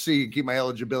to get a C and keep my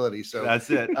eligibility. So that's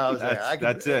it.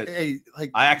 That's it. Hey,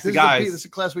 I asked the guys. This is a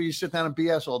class where you sit down and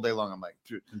BS all day long. I'm like,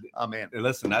 dude, I'm in.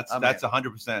 Listen, that's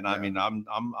 100%. I mean,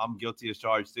 I'm guilty as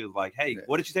charged too. Like, hey,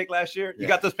 what did you take last year? You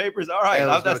got those papers? All right,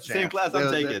 that's the same class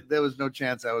I'm taking. There was no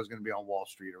chance I was going to be on Wall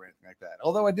Street or anything like that.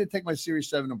 Although I did take my Series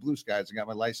 7 in Blue Skies and got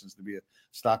my license to be a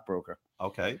stockbroker.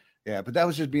 Okay. Yeah, but that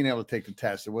was just being able to take the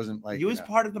test. It wasn't like you was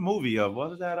part of the movie of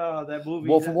what was that movie?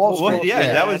 Wolf of Wall Street.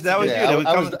 Yeah, that was you.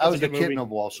 I was the kitten of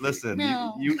Wall Street. Listen,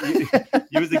 you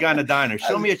was the guy in the diner.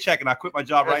 Show me a check and I quit my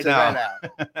job right now.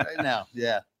 Right now.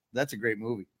 Yeah, that's a great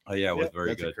movie. Oh yeah, it was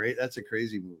very good. That's a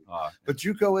crazy movie. But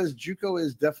JUCO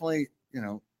is definitely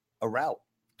a route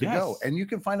to go, and you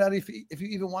can find out if you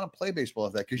even want to play baseball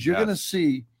at that because you're going to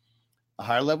see a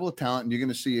higher level of talent, and you're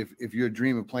going to see if your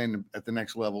dream of playing at the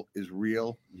next level is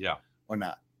real, or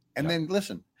not. And then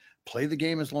listen, play the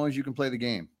game as long as you can play the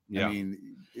game. I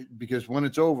mean, because when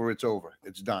it's over, it's over.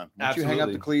 It's done. Once you hang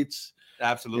up the cleats,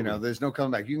 there's no coming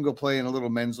back. You can go play in a little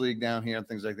men's league down here and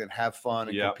things like that. Have fun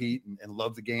and compete and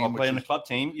love the game. Or play in the club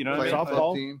team. You know what I mean?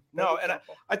 Softball team. No, and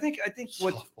I think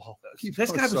what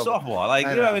this guy's a softball. Like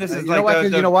this is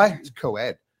you know why? It's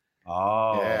co-ed.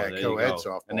 Oh, yeah, co-ed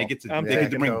softball, and they get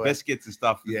to bring biscuits and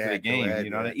stuff to the game.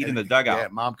 Co-ed, eat in the dugout. Yeah,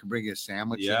 mom can bring you a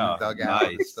sandwich in the dugout,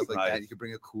 and stuff like that. You can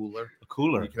bring a cooler.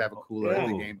 You can have a cooler at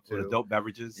the game too. With adult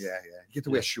beverages. Yeah. You get to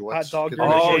wear shorts. Hot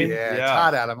dog. It's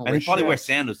hot out. And they probably wear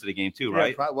sandals to the game too,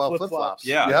 right? Well, flip flops.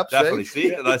 Yeah, definitely. See,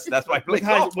 that's why I play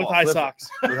with high socks.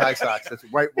 With high socks. That's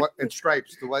white and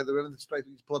stripes. The stripes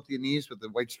you pull up to your knees with the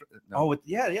white stripes. Oh,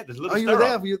 yeah. There's a little. Oh, you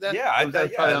were there? Yeah, I was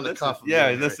probably on the cuff. Yeah,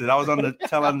 listen, I was on the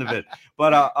tail end of it,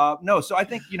 but. No, so I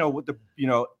think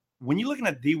when you're looking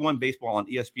at D1 baseball on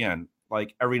ESPN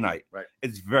like every night,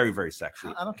 it's very, very sexy.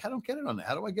 I don't get it on that.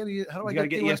 How do I get it? You gotta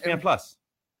get ESPN Plus.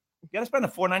 You gotta spend the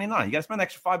 $4.99. You gotta spend an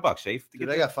extra $5, Shafe.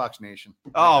 They got Fox Nation.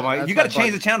 Oh my! You gotta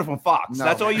change the channel from Fox. No,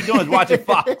 that's all you're doing is watching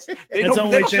Fox. It's the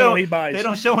only channel he buys. They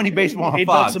don't show any baseball on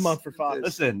Fox. $8 a month for Fox.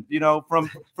 Listen,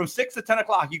 from 6 to 10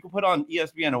 o'clock, you can put on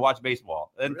ESPN and watch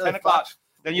baseball. And 10 o'clock.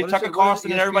 Then you Tucker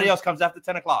Carlson and everybody else comes after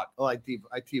 10 o'clock. Oh, I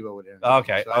TiVo it in.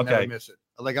 Okay. So I never miss it.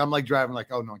 Like I'm like driving like,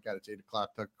 oh no, I got it's 8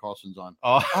 o'clock. Tucker Carlson's on.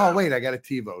 Oh wait, I got a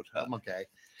TiVo. I'm okay.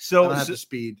 So I don't have the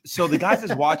speed. So the guys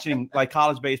that's watching like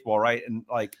college baseball, right? And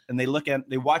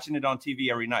they're watching it on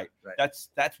TV every night. Right.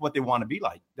 That's what they want to be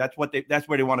like. That's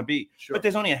where they want to be. Sure. But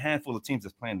there's only a handful of teams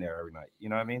that's playing there every night. You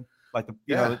know what I mean? Like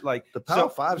the Power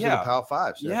Fives are the Power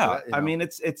Fives. I mean,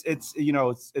 it's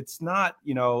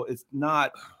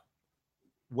not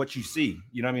what you see,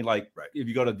 you know what I mean? Like if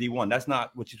you go to D1, that's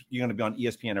not what you're going to be on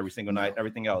ESPN every single night,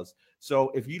 everything else. So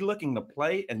if you're looking to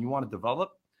play and you want to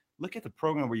develop, look at the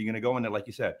program where you're going to go in there, like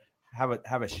you said, have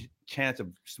a chance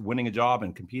of winning a job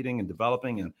and competing and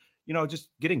developing and, just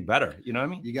getting better. You know what I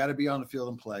mean? You got to be on the field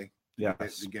and play to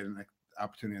get an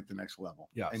opportunity at the next level.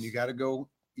 Yeah. And you got to go,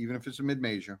 even if it's a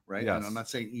mid-major, right? Yes. And I'm not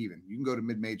saying even. You can go to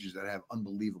mid-majors that have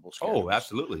unbelievable schedules. Oh,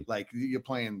 absolutely. Like you're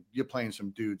playing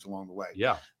some dudes along the way.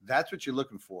 Yeah. That's what you're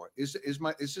looking for. Is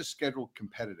this schedule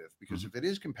competitive? Because if it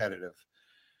is competitive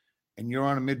and you're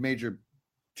on a mid-major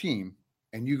team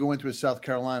and you go into a South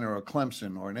Carolina or a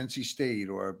Clemson or an NC State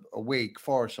or a Wake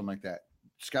Forest, something like that,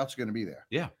 scouts are going to be there.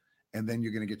 Yeah. And then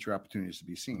you're going to get your opportunities to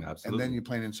be seen. Absolutely. And then you're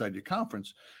playing inside your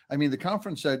conference. I mean, the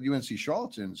conference at UNC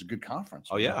Charlottesville is a good conference.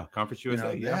 Oh, yeah. Conference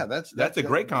USA. That's a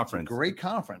great conference. That's a great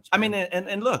conference. I mean,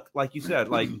 and look, like you said,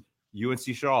 like UNC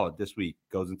Charlotte this week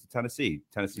goes into Tennessee.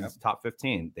 Tennessee's top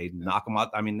 15. They knock them out.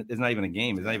 I mean, it's not even a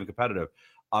game. It's not even competitive.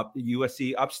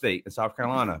 USC Upstate in South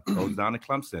Carolina goes down to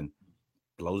Clemson,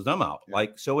 blows them out. Yeah.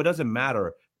 Like, so it doesn't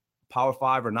matter Power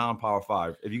 5 or non-Power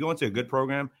 5. If you go into a good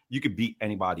program, you could beat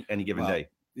anybody any given day.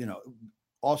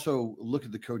 Also look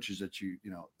at the coaches that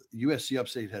USC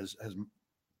Upstate has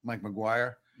Mike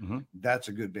McGuire. Mm-hmm. That's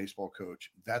a good baseball coach.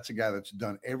 That's a guy that's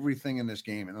done everything in this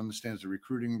game and understands the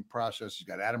recruiting process. He's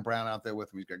got Adam Brown out there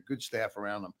with him. He's got good staff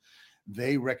around him.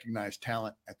 They recognize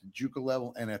talent at the JUCO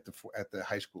level and at the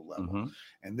high school level, mm-hmm.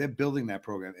 and they're building that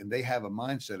program. And they have a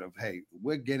mindset of, hey,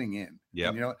 we're getting in.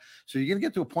 Yeah. So you're gonna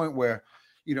get to a point where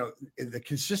the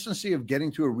consistency of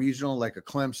getting to a regional like a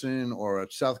Clemson or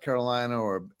a South Carolina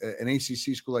or an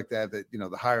ACC school like that,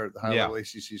 the higher level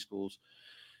ACC schools,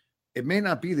 it may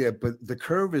not be there, but the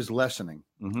curve is lessening.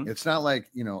 Mm-hmm. It's not like,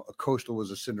 a Coastal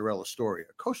was a Cinderella story.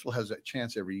 A Coastal has a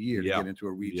chance every year to get into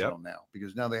a regional now,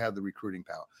 because now they have the recruiting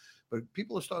power. But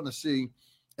people are starting to see,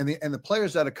 and the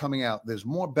players that are coming out, there's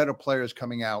more better players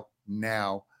coming out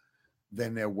now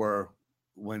than there were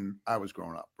when I was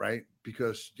growing up, right?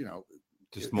 Because,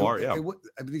 just more,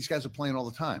 these guys are playing all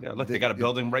the time. Yeah, look, they got a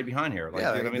building right behind here. Like,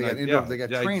 they got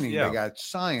training, they got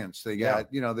science, they got,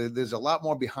 there's a lot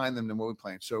more behind them than what we're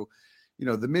playing. So,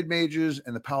 the mid majors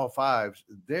and the Power Fives,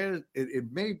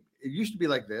 it used to be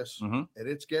like this, and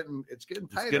it's getting tighter.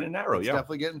 It's getting narrow. It's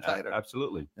definitely getting tighter.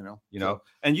 Absolutely.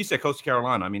 And you said Coastal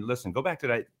Carolina. I mean, listen, go back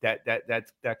to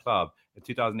that club in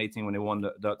 2018 when they won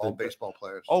the all baseball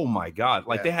players. Oh my God!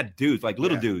 Like they had dudes, like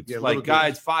little dudes, like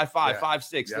guys 5'5",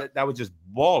 5'6". That was just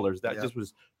ballers. That just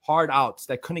was hard outs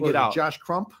that couldn't get out. Josh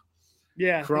Crump.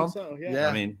 Yeah, Crump. So, yeah.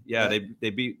 I mean,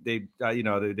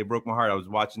 they broke my heart. I was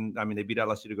watching. I mean, they beat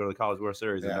LSU to go to the College World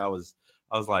Series, and I was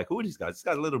like, who are these guys? This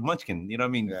guy's a little munchkin. You know what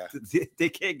I mean? Yeah. They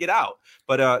can't get out.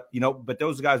 But but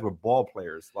those guys were ball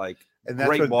players, like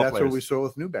great ball players. That's what we saw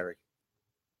with Newberry.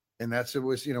 And it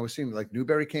was, it seemed like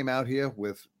Newberry came out here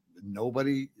with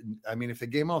nobody. I mean, if they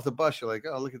came off the bus, you're like,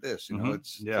 oh, look at this.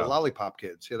 It's the lollipop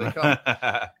kids. Here they come.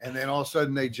 And then all of a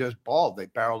sudden they just balled. They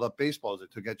barreled up baseballs. They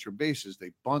took extra bases. They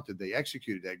bunted. They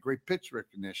executed. They had great pitch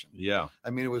recognition. Yeah.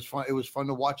 I mean, it was fun. It was fun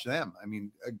to watch them. I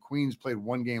mean, Queens played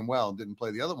one game well, didn't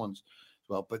play the other ones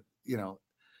well. But,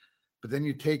 but then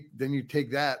you take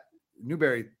that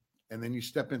Newberry, and then you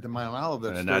step into Mount Olive,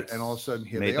 and all of a sudden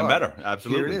here they are. Better.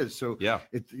 Absolutely. Here it is. So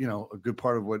it's a good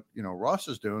part of what Ross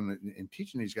is doing in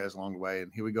teaching these guys along the way.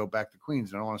 And here we go back to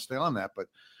Queens. And I don't want to stay on that, but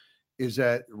is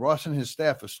that Ross and his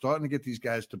staff are starting to get these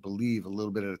guys to believe a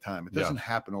little bit at a time. It doesn't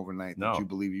happen overnight that you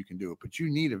believe you can do it, but you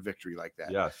need a victory like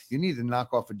that. Yes. You need to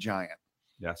knock off a giant.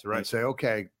 That's right. And say,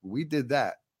 okay, we did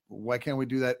that. Why can't we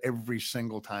do that every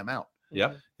single time out?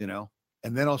 Yeah.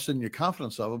 And then all of a sudden your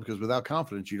confidence level, because without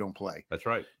confidence, you don't play. That's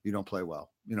right. You don't play well.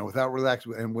 Without relax.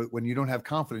 And when you don't have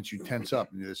confidence, you tense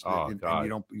up and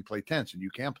you play tense and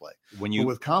you can't play. But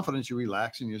with confidence, you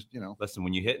relax and listen,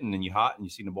 when you're hitting and you're hot and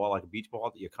you see the ball like a beach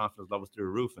ball, your confidence levels through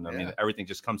the roof. And I mean, everything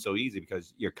just comes so easy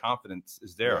because your confidence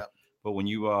is there. Yeah. But when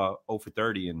you 0 for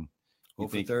 30 and you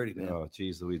think, 30, man. Oh,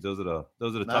 geez, Louise, those are the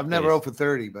tough I've never 0 for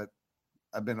 30, but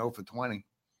I've been 0 for 20.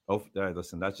 Oh,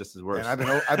 listen, that's just as worse. And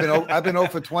I've been 0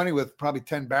 for 20 with probably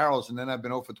 10 barrels, and then I've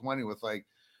been 0 for 20 with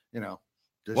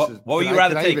what would you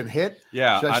rather take? Even hit?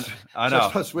 Yeah, I know.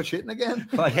 Should I switch hitting again?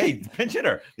 Like, hey, pinch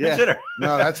hitter.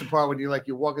 No, that's the part when you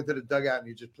walk into the dugout and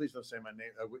you just please don't say my name.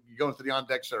 You go into the on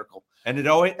deck circle, and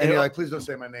you're like, please don't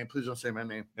say my name. Please don't say my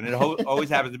name. And it always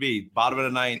happens to be bottom of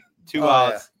the ninth, 2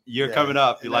 outs. You're coming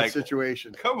up. You're like,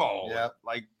 situation. Come on. Yeah.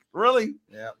 Like, really?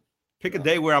 Yeah. Pick a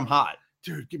day where I'm hot.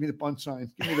 Dude, give me the bunt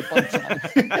sign. Give me the bunt sign.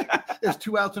 There's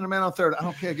 2 outs and a man on third. I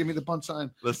don't care. Give me the bunt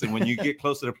sign. Listen, when you get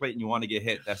close to the plate and you want to get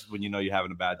hit, that's when you know you're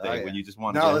having a bad day. When you just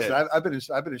want to get hit. I've been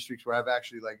in streaks where I've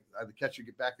actually the catcher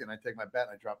get back there and I take my bat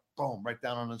and I drop boom right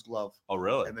down on his glove. Oh,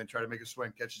 really? And then try to make a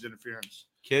swing, catches interference.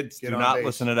 Kids, do not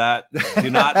listen to that.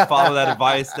 Do not follow that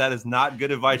advice. That is not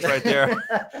good advice right there.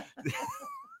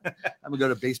 I'm gonna go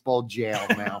to baseball jail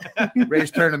now. Ray's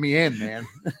turning me in, man.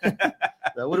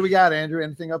 So what do we got, Andrew?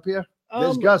 Anything up here?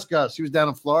 There's Gus. He was down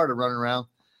in Florida running around.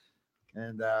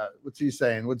 And what's he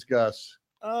saying? What's Gus?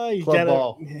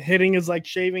 Hitting is like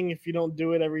shaving. If you don't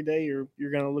do it every day, you're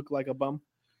gonna look like a bum.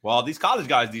 Well, these college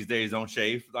guys these days don't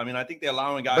shave. I mean, I think they're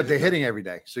allowing guys. But they're hitting every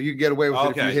day, so you get away with it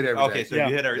if you hit every day. Okay, so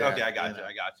you hit every. Okay, I got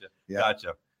you. Yeah.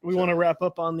 Gotcha. We want to wrap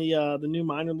up on the new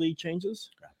minor league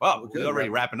changes. Well, we're already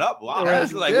wrapping up. Wow, this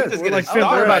is like we're just getting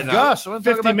started right now. Gus. I want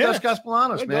to talk about Gus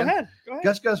Castellanos, man. Go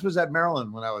ahead. Gus was at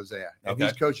Maryland when I was there. And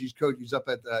he's coach. He's up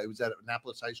at it was at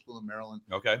Annapolis High School in Maryland.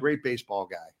 Okay. Great baseball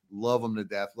guy. Love him to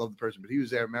death. Love the person. But he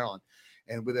was there at Maryland.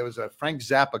 And there was a Frank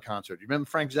Zappa concert. You remember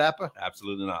Frank Zappa?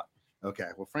 Absolutely not. Okay.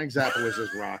 Well, Frank Zappa was his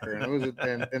rocker.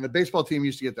 And and the baseball team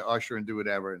used to get the usher and do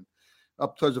whatever. And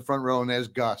up towards the front row, and there's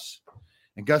Gus.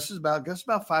 And Gus is about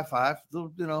 5'5",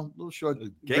 little short.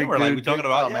 Gamer, like we're talking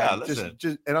about. Yeah, listen.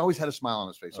 And always had a smile on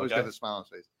his face. Always got a smile on his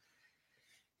face.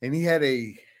 And he had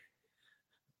a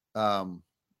I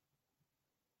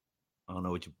don't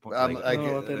know what you a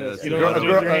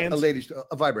lady,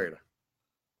 a vibrator.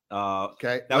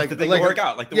 Okay, that was the thing to work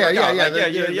out, like the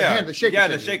workout. The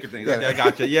shaker thing. Yeah. I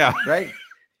gotcha. Yeah, right.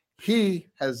 He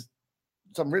has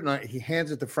something written on it. He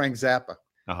hands it to Frank Zappa.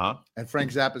 And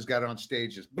Frank Zappa's got it on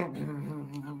stage.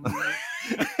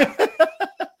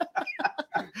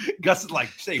 Gus is like,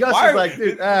 say, Gus why is like,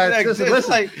 dude,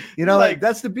 listen, you know, like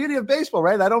that's the beauty of baseball,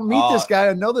 right? I don't meet this guy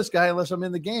and know this guy unless I'm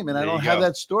in the game, and I don't have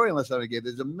that story unless I'm in the game.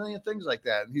 There's a million things like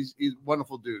that, and he's a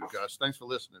wonderful dude, Gus. Thanks for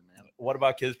listening, man. What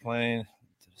about kids playing?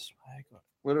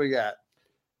 What do we got?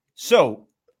 So,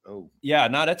 yeah,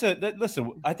 no,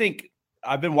 listen, I think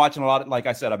I've been watching a lot. Like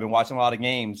I said, I've been watching a lot of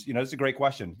games. You know, it's a great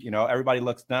question. You know, everybody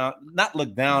not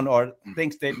look down or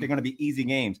thinks they're going to be easy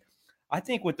games. I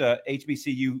think with the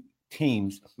HBCU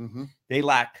teams, they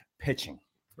lack pitching,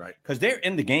 right? Because they're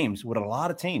in the games with a lot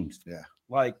of teams. Yeah,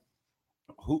 like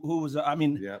who was? I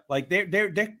mean, like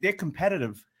they're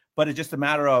competitive, but it's just a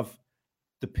matter of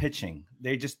the pitching.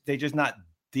 They're just not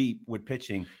deep with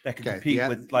pitching that can compete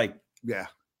with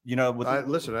you know.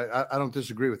 Listen, I don't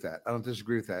disagree with that.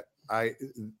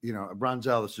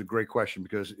 Bronzel, this is a great question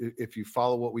because if you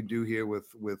follow what we do here with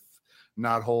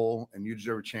Not Whole and You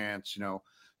Deserve a Chance,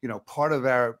 you know, part of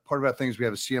our things, we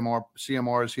have a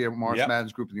CMRs here, Morris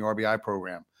Madden's group in the RBI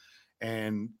program.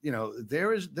 And, you know,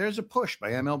 there's a push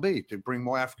by MLB to bring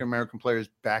more African-American players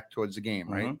back towards the game,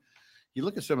 right? You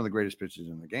look at some of the greatest pitchers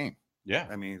in the game. Yeah.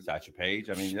 I mean, Satchel Paige.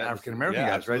 I mean, African-American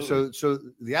guys, absolutely. Right? So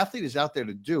the athlete is out there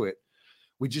to do it.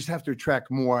 We just have to attract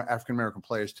more African-American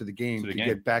players to the game to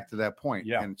get back to that point.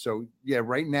 Yeah. And so,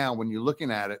 right now, when you're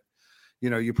looking at it, you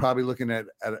know, you're probably looking at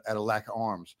a lack of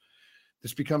arms.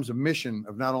 This becomes a mission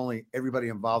of not only everybody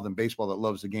involved in baseball that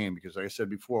loves the game, because like I said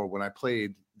before, when I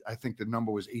played, I think the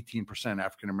number was 18%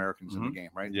 African-Americans in the game,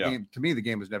 right? Yeah. To me, the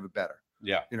game was never better.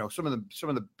 Yeah. You know, some of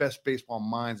the best baseball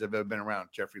minds I've ever been around,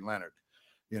 Jeffrey Leonard,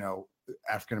 you know,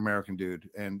 African-American dude.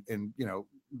 And, you know,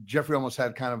 Jeffrey almost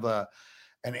had kind of a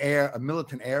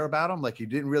militant air about him. Like he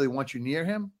didn't really want you near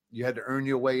him. You had to earn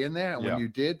your way in there. And when you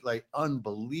did, like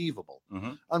unbelievable.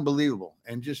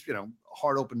 And just, you know,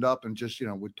 heart opened up and just, you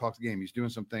know, would talk the game. He's doing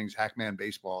some things, Hackman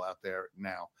baseball out there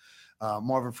now.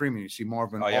 Marvin Freeman, you see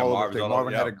Marvin.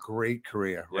 Marvin had a great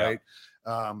career, right?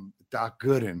 Doc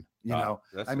Gooden, you know,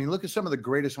 I mean, look at some of the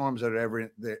greatest arms that are ever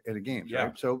in the games,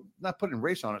 right? So not putting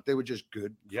race on it. They were just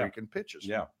good freaking pitchers.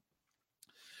 Yeah.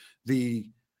 The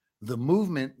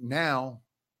movement now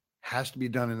has to be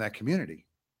done in that community,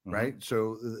 right?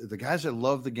 So the guys that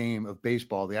love the game of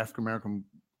baseball, the African-American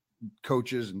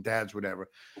coaches and dads, whatever,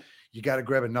 you got to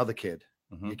grab another kid.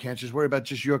 You can't just worry about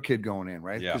just your kid going in,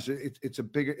 right? Because it's a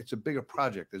bigger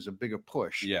project. There's a bigger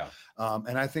push. Yeah.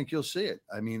 And I think you'll see it.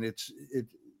 I mean,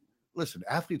 listen,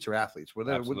 athletes are athletes. It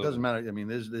doesn't matter. I mean,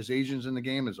 there's Asians in the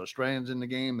game. There's Australians in the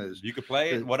game. You could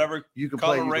play it, whatever you can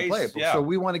color, play. race. So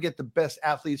we want to get the best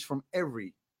athletes from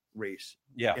every race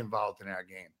involved in our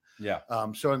game. Yeah.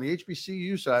 So on the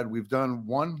HBCU side, we've done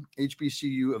one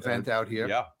HBCU event out here.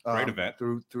 Yeah. Great event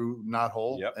through Not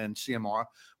Whole and CMR.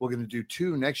 We're going to do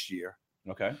 2 next year.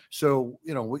 Okay. So,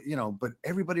 but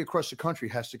everybody across the country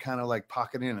has to kind of like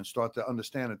pocket in and start to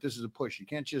understand that this is a push. You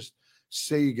can't just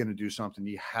say you're going to do something.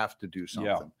 You have to do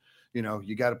something. Yeah. You know,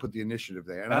 you got to put the initiative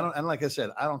there. And like I said,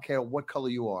 I don't care what color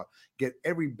you are. Get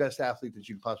every best athlete that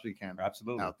you possibly can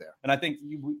out there. And I think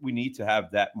we need to have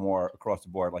that more across the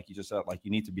board. Like you just said, like you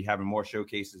need to be having more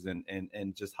showcases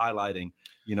and just highlighting,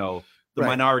 you know, the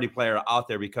minority player out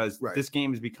there, because this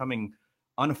game is becoming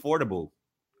unaffordable,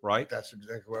 right? That's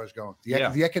exactly where I was going.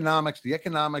 The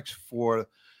economics for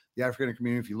the African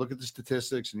community, if you look at the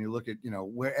statistics and you look at, you know,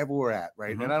 wherever we're at,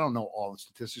 right? And I don't know all the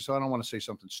statistics, so I don't want to say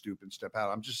something stupid and step out.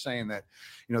 I'm just saying that,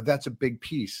 you know, that's a big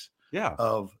piece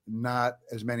of not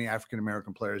as many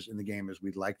African-American players in the game as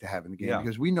we'd like to have in the game.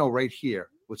 Because we know right here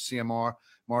with CMR,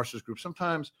 Marshall's group,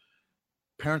 sometimes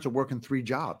parents are working 3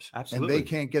 jobs. Absolutely. And they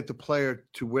can't get the player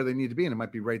to where they need to be, and it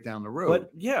might be right down the road.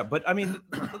 But I mean,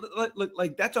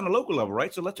 like that's on a local level,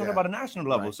 right? So let's talk about a national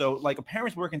level. Right. So like a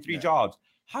parent's working 3 jobs.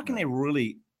 How can they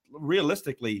really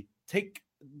realistically take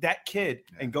that kid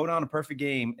and go down a perfect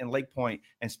game in Lake Point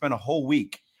and spend a whole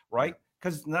week, right?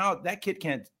 Because now that kid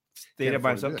can't stay there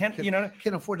by himself. Can't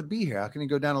afford to be here. How can he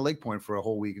go down to Lake Point for a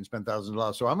whole week and spend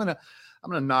 $1,000? So I'm gonna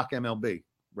knock MLB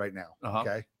right now.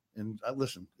 Okay. And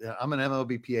listen, I'm an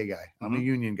MLB PA guy. I'm a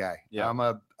union guy. Yeah.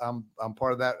 I'm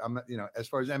part of that. I'm not, you know, as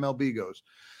far as MLB goes,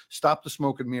 stop the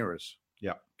smoke and mirrors.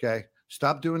 Yeah. Okay.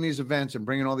 Stop doing these events and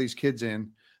bringing all these kids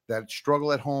in that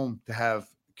struggle at home to have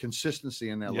consistency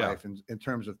in their life in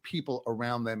terms of people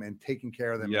around them and taking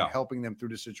care of them and helping them through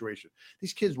the situation.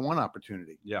 These kids want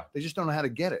opportunity. Yeah. They just don't know how to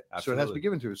get it. Absolutely. So it has to be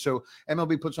given to it. So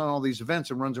MLB puts on all these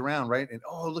events and runs around, right? And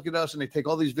look at us. And they take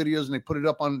all these videos and they put it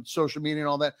up on social media and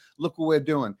all that. Look what we're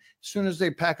doing. As soon as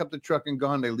they pack up the truck and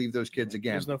gone, they leave those kids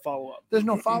again. There's no follow-up. There's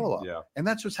no follow-up. Yeah. And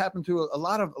that's what's happened to a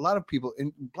lot of people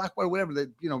in black, white, whatever, that,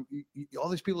 you know, all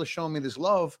these people are showing me this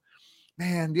love.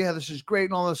 Man, this is great.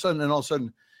 And all of a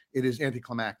sudden, it is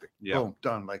anticlimactic. Yeah. Boom,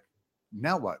 done. Like,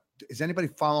 now what? Is anybody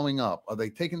following up? Are they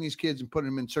taking these kids and putting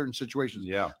them in certain situations?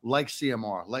 Yeah. Like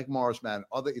CMR, like Morris Madden.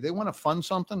 They want to fund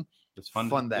something? It's fun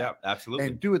that. Yeah, absolutely.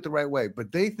 And do it the right way.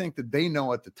 But they think that they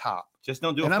know at the top. Just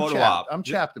don't do a photo op. I'm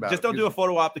chapped about it. Just don't do a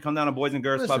photo op to come down to Boys and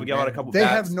Girls Club and get out a couple They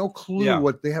bats. have no clue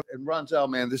what they have. And Ronzel,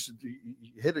 man, this is you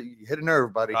hit a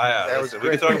nerve, buddy. That was we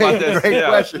can talk about this. Great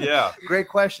question. Yeah. Great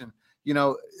question. You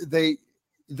know, they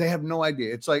have no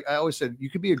idea. It's like I always said, you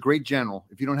could be a great general.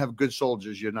 If you don't have good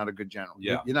soldiers, you're not a good general.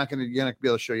 Yeah. You're not gonna be able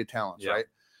to show your talents, right?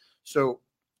 So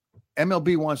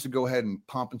MLB wants to go ahead and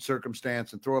pomp and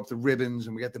circumstance and throw up the ribbons,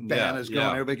 and we got the banners going.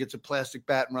 Everybody gets a plastic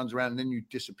bat and runs around, and then you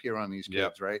disappear on these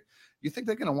kids, right? You think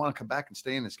they're going to want to come back and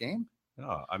stay in this game?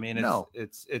 No, I mean,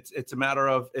 it's a matter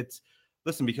of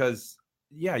listen, because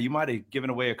you might have given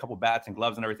away a couple bats and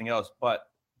gloves and everything else, but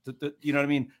you know what I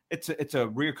mean? It's a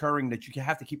reoccurring that you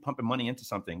have to keep pumping money into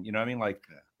something. You know what I mean? Like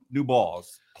new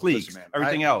balls, cleats,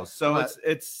 everything else. So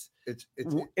it's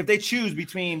if they choose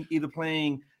between either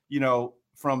playing,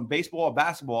 from baseball or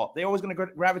basketball, they're always going to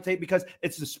gravitate because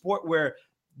it's a sport where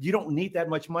you don't need that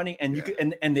much money, and you could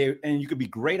you could be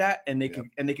great at, and they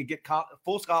could get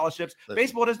full scholarships.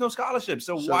 Baseball, there's no scholarships,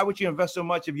 so why would you invest so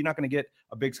much if you're not going to get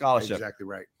a big scholarship? Exactly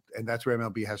right, and that's where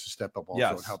MLB has to step up also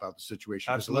and help out the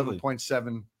situation. Absolutely,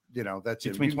 11.7. That's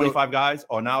between 25 guys,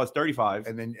 or now it's 35,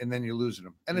 and then you're losing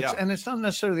them. And it's not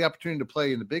necessarily the opportunity to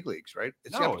play in the big leagues, right?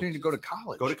 It's the opportunity to go to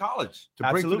college.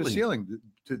 To break through the ceiling,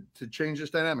 to change this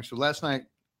dynamic. So last night,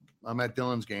 I'm at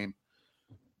Dylan's game,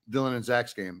 Dylan and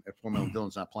Zach's game. At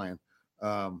Dylan's not playing,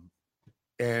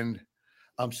 and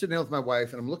I'm sitting there with my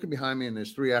wife, and I'm looking behind me, and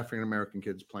there's 3 African American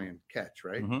kids playing catch,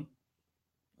 right?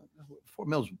 Fort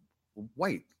Mill's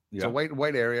white. It's a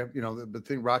white area, the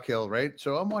thing, Rock Hill, right?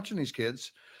 So I'm watching these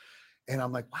kids. And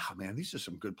I'm like, wow, man, these are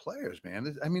some good players,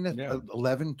 man. I mean,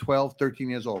 11, 12, 13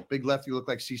 years old. Big lefty, look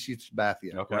like CC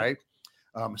Sabathia, right?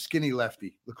 Skinny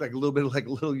lefty, look like a little bit like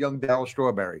a little young Darryl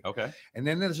Strawberry. Okay. And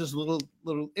then there's this little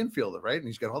infielder, right? And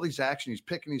he's got all these action. He's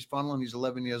picking, he's funneling. He's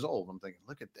 11 years old. I'm thinking,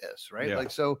 look at this, right? Yeah.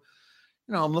 Like, so,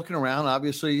 I'm looking around.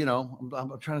 Obviously,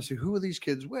 I'm trying to see who are these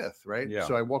kids with, right? Yeah.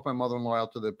 So I walk my mother-in-law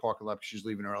out to the parking lot because she's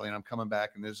leaving early, and I'm coming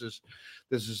back, and there's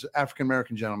this African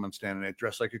American gentleman standing there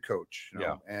dressed like a coach.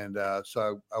 And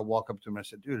so I walk up to him and I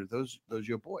said, "Dude, are those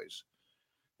your boys?"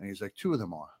 And he's like, "2 of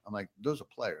them are." I'm like, "Those are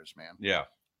players, man. Yeah,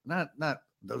 not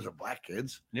those are black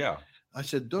kids." Yeah. I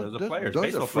said, "Those are players.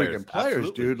 Those are freaking players,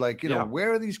 Absolutely. dude. Like,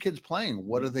 where are these kids playing?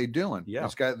 What are they doing?" Yeah.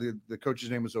 This guy, the coach's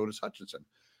name was Otis Hutchinson.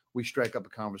 We strike up a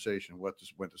conversation. Went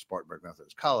to Spartanburg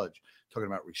Methodist College, talking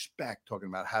about respect, talking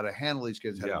about how to handle these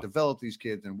kids, how to develop these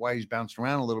kids, and why he's bounced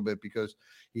around a little bit because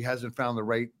he hasn't found the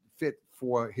right fit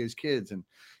for his kids. And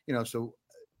so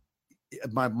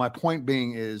my point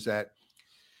being is that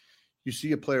you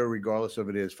see a player, regardless of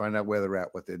find out where they're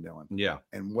at, what they're doing,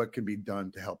 and what can be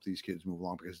done to help these kids move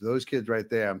along. Because those kids right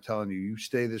there, I'm telling you, you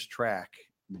stay this track,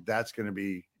 that's going to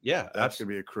be that's going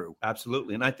to be a crew.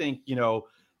 Absolutely, and I think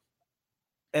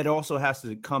it also has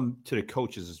to come to the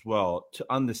coaches as well to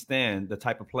understand the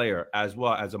type of player as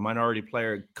well as a minority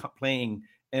player playing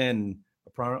in a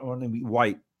primarily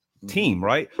white team,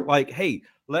 right? Like, hey,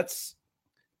 let's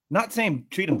not saying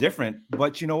treat him different,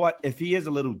 but you know what? If he is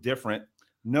a little different,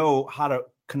 know how to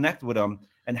connect with him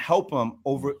and help him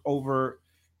over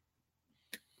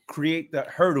create the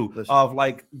hurdle of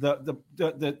like the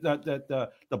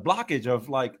blockage of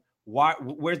like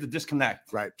where's the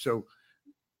disconnect, right? So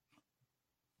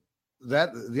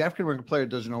that the African American player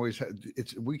doesn't always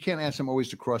we can't ask them always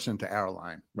to cross into our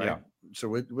line, right? Yeah. So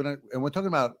we're talking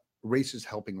about races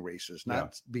helping races,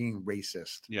 not being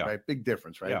racist, right? Big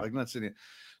difference, right? Yeah. Like not sitting.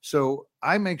 So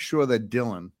I make sure that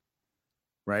Dylan,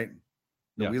 right?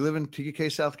 We live in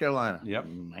TK, South Carolina.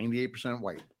 98%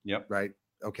 white. Right.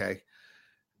 Okay.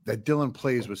 That Dylan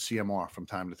plays with CMR from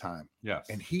time to time. Yes.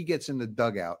 And he gets in the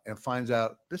dugout and finds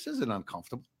out this isn't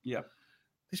uncomfortable. Yeah.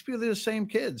 These people are the same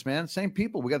kids, man. Same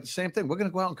people. We got the same thing. We're going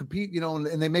to go out and compete,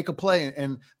 and they make a play,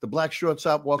 and the black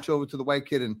shortstop walks over to the white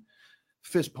kid and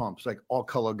fist pumps, like all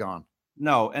color gone.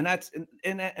 No, and that's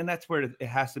where it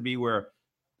has to be where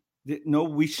no,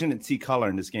 we shouldn't see color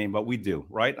in this game, but we do,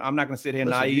 right? I'm not going to sit here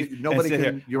naive. Nobody can.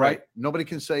 Here, you're right. Nobody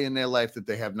can say in their life that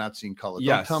they have not seen color.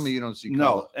 Don't tell me you don't see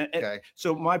color. No. Okay.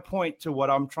 So my point to what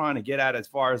I'm trying to get at, as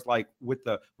far as like with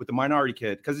the minority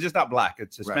kid, because it's just not black,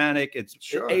 it's Hispanic, it's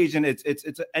Asian, it's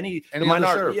any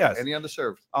minority, any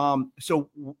underserved.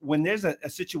 So when there's a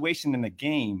situation in the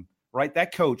game, right?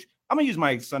 That coach. I'm going to use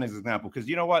my son as an example because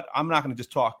you know what? I'm not going to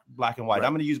just talk black and white. Right.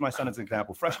 I'm going to use my son as an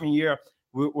example. Freshman year,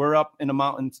 we're up in the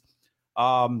mountains.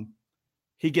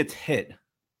 He gets hit,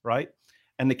 right?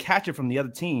 And the catcher from the other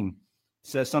team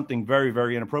says something very,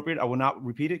 very inappropriate, I will not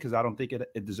repeat it because I don't think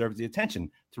it deserves the attention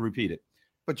to repeat it.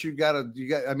 But you got. I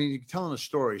mean, you're telling a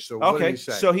story. So okay. What did he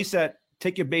say? So he said,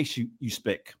 "Take your base, you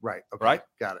spick." Right. Okay. Right.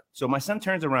 Got it. So my son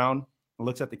turns around and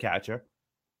looks at the catcher,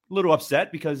 a little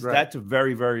upset because that's a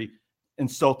very, very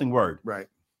insulting word. Right.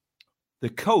 The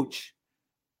coach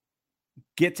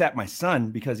gets at my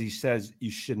son because he says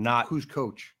you should not. Who's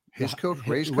coach? His coach?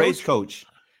 Ray's coach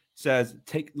says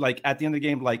at the end of the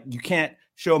game, like, you can't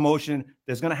show emotion.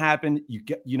 There's going to happen.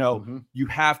 You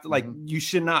have to you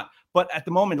should not. But at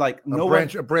the moment, like,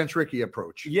 a Branch Rickey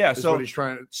approach. Yeah. So what he's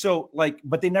trying to. So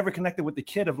but they never connected with the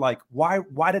kid of like, why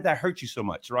did that hurt you so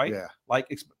much? Right. Yeah.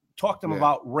 Like, talk to him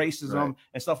about racism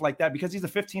and stuff like that, because he's a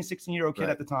 15, 16-year-old kid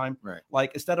at the time. Right.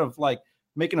 Like, instead of like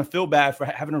making him feel bad for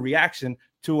having a reaction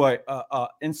to a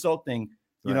insulting,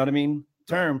 you know what I mean,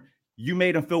 term, you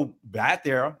made him feel bad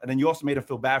there, and then you also made him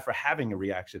feel bad for having a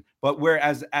reaction. But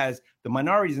whereas as the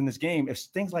minorities in this game, if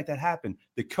things like that happen,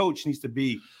 the coach needs to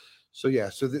be. So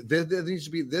there needs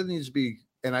to be,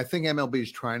 and I think MLB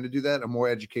is trying to do that, a more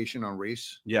education on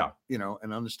race. Yeah,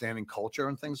 and understanding culture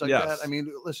and things like that. I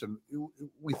mean, listen,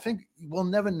 we think we'll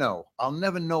never know. I'll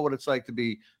never know what it's like to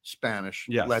be Spanish,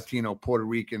 Latino, Puerto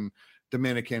Rican,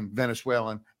 Dominican,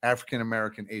 Venezuelan, African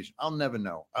American, Asian. I'll never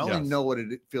know. I only know what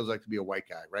it feels like to be a white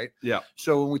guy, right? Yeah.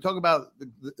 So when we talk about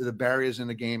the barriers in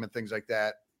the game and things like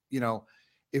that,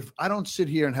 if I don't sit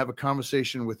here and have a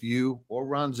conversation with you or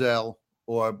Ronzel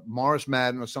or Morris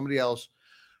Madden or somebody else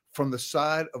from the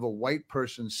side of a white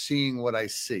person seeing what I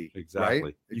see, exactly.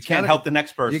 Right? You can't help the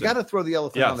next person. You got to throw the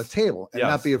elephant on the table and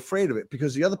not be afraid of it,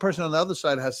 because the other person on the other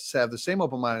side has to have the same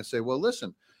open mind and say, well,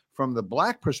 listen, from the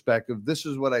black perspective, this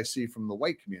is what I see from the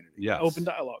white community. Yeah. Open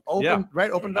dialogue. Open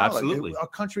dialogue. Absolutely. Our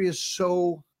country is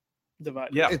so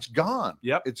divided. Yeah. It's gone.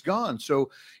 Yep. It's gone.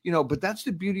 So, but that's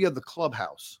the beauty of the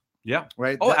clubhouse. Yeah.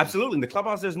 Right. Oh, absolutely. In the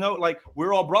clubhouse, there's no, like,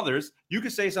 we're all brothers. You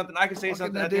can say something. I can say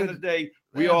something. At the end of the day,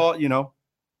 we all,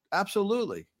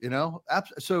 Absolutely.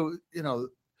 So,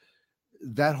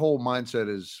 that whole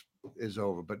mindset is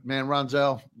over. But man,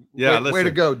 Ronzel, way to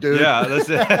go, dude. Yeah,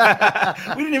 listen.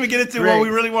 We didn't even get into what we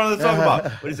really wanted to talk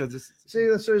about. What he said,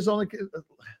 there's only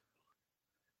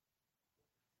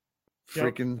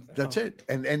freaking that's it.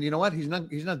 And you know what? He's not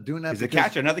doing that.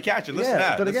 He's another catcher. Listen to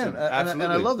that. But again, and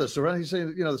I love this. So he's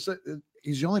saying,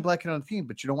 he's the only black kid on the team,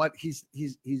 but you know what? He's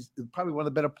probably one of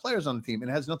the better players on the team, and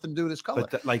it has nothing to do with his color.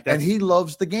 And he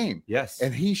loves the game. Yes.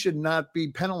 And he should not be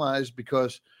penalized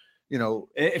because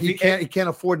he can't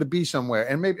afford to be somewhere.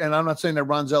 And I'm not saying that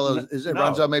Ronzel is it. No.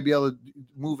 Ronzel may be able to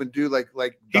move and do like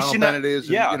Donald Bennett is.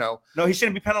 Yeah. No, he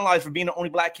shouldn't be penalized for being the only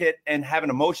black kid and having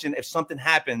emotion if something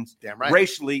happens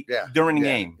racially during the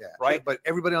game. Yeah. Right. But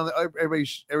everybody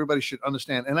should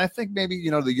understand. And I think maybe,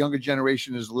 the younger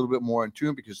generation is a little bit more in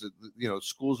tune because,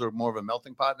 schools are more of a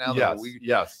melting pot now. They're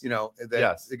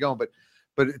going.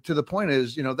 But to the point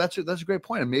is, that's a great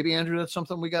point. And maybe, Andrew, that's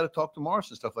something we got to talk to Morris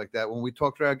and stuff like that when we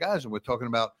talk to our guys and we're talking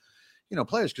about,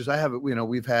 players. Because I have,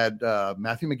 we've had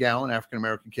Matthew McGowan,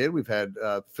 African-American kid. We've had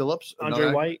Phillips.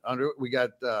 Andre White. We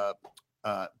got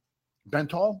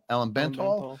Bentall, Alan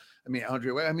Bentall. I mean,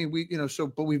 Andre White. I mean,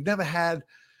 but we've never had,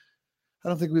 I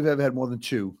don't think we've ever had more than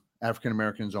two African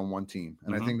Americans on one team,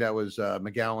 and I think that was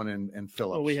McGowan and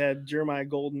Phillips. Oh, we had Jeremiah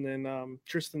Golden and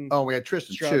Tristan. Oh, we had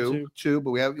Tristan two,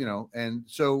 but we have and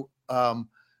so and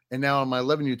now on my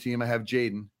 11U team I have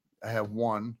Jaden. I have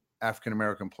one African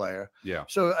American player. Yeah.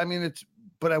 So I mean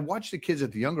but I watch the kids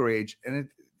at the younger age, and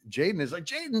Jaden is like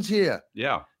Jaden's here.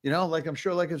 Yeah. Like I'm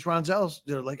sure like it's Ronzel's.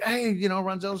 They're like, hey,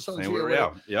 Ronzel's son's here.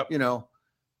 Yeah. Yep.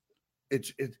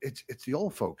 It's the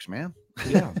old folks, man.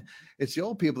 Yeah. It's the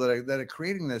old people that are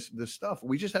creating this stuff.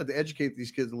 We just have to educate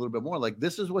these kids a little bit more. Like,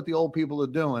 this is what the old people are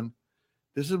doing.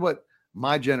 This is what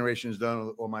my generation has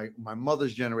done, or my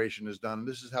mother's generation has done.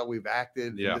 This is how we've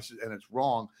acted. Yeah. And it's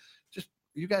wrong. Just,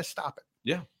 you guys stop it.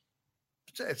 Yeah.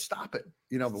 Stop it.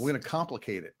 But we're going to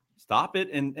complicate it. Stop it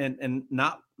and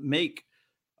not make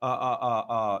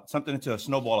something into a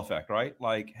snowball effect, right?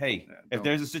 Like, hey, if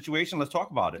there's a situation, let's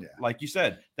talk about it. Yeah. Like you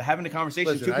said, having a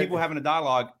conversation, two people having a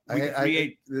dialogue,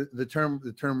 create the term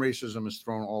racism is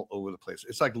thrown all over the place.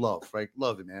 It's like love, right?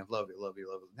 Love it, man. Love it.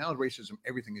 Now racism,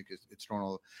 everything it's thrown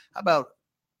all over. How about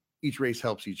each race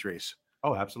helps each race?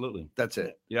 Oh, absolutely. That's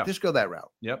it. Yeah. Just go that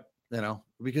route. Yep.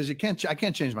 Because I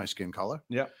can't change my skin color.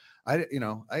 Yeah.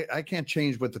 I can't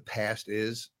change what the past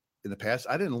is. In the past,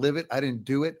 I didn't live it. I didn't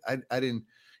do it. I didn't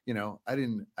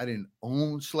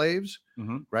own slaves,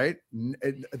 right?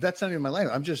 That's not even my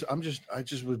language. I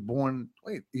just was born.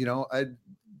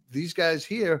 These guys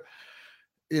here,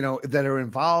 that are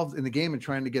involved in the game and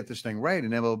trying to get this thing right,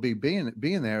 and MLB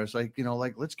being there is like,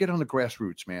 let's get on the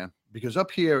grassroots, man. because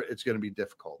up here it's going to be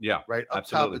difficult. Yeah, right. Up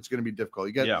absolutely. top it's going to be difficult.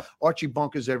 You got Archie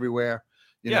bunkers everywhere.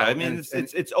 You know, I mean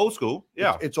it's old school.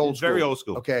 Yeah, it's old school. Very old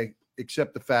school. Okay,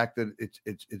 except the fact that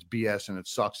it's BS and it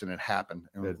sucks and it happened.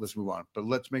 And let's move on. But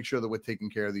let's make sure that we're taking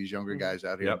care of these younger guys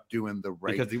out here doing the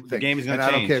right because thing. The game is going to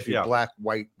change. I don't care if you're black,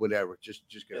 white, whatever. Just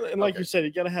get it. And like you said,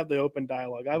 you got to have the open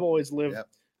dialogue. I've always lived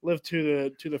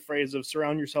to the phrase of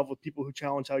surround yourself with people who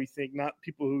challenge how you think, not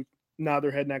people who nod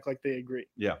their head and act like they agree.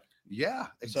 Yeah,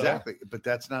 exactly. So, but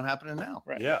that's not happening now.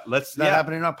 Right. Yeah, it's not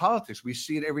happening in our politics. We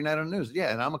see it every night on the news.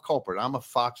 Yeah, and I'm a culprit. I'm a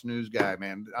Fox News guy,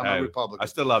 man. I'm a Republican. I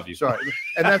still love you. Sorry,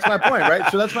 and that's my point,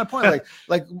 right? So that's my point.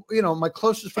 Like you know, my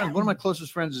closest friend, one of my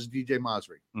closest friends is DJ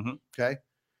Masri. Mm-hmm. Okay,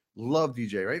 love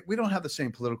DJ. Right? We don't have the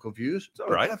same political views. It's all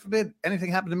right. God forbid anything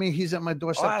happened to me, he's at my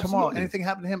doorstep tomorrow. Anything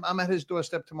happened to him, I'm at his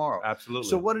doorstep tomorrow. Absolutely.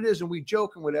 So what it is, and we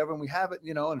joke and whatever, and we have it,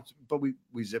 you know, but we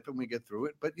zip it and we get through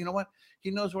it. But you know what? He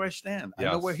knows where I stand. I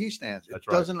know where he stands. It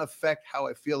doesn't affect how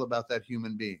I feel about that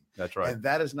human being. That's right. And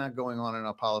that is not going on in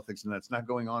our politics, and that's not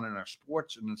going on in our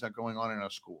sports, and it's not going on in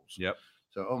our schools. Yep.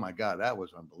 So, oh my God, that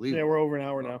was unbelievable. Yeah, we're over an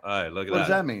hour now. All right, look at that. What does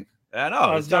that mean? I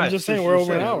know. I'm just saying we're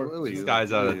over an hour. These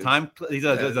guys are a time. He's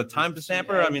a time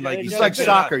stamper. I mean, like it's like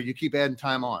soccer. You keep adding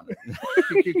time on.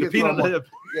 We keep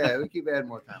adding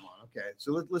more time on. Okay,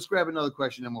 so let's grab another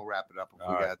question and we'll wrap it up. If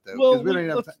we got that. Well, we don't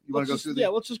even have time. You want to go through?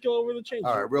 Let's just go over the changes.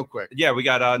 All right, real quick. Yeah, we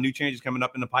got new changes coming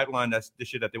up in the pipeline. That's the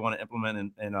shit that they want to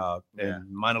implement in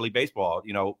minor league baseball.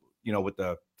 You know, with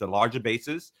the larger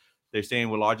bases, they're saying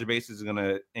with larger bases is going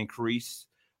to increase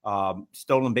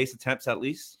stolen base attempts at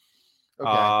least.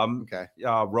 Okay.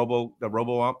 The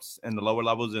robo umps and the lower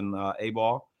levels in A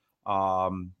ball.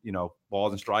 You know,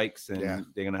 balls and strikes, and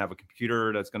they're gonna have a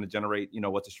computer that's gonna generate, you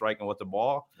know, what's a strike and what's a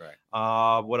ball.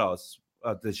 Right. What else?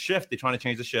 The shift. They're trying to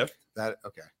change the shift.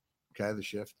 Okay. The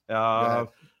shift.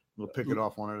 We'll pick it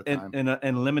off one at a time.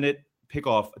 And limited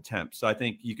pickoff attempts. So I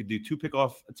think you could do 2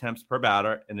 pickoff attempts per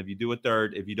batter, and if you do a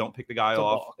third, if you don't pick the guy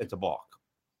off, it's a balk.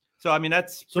 So I mean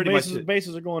that's pretty much it.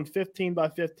 Bases are going 15 by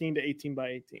 15 to 18 by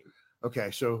 18.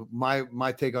 Okay, so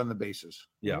my take on the bases.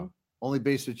 Yeah. Only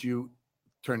base that you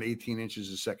turn 18 inches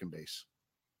is second base.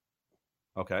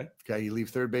 Okay, you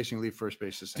leave third base and you leave first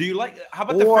base the same. Do you like? How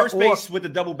about the first base with the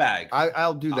double bag?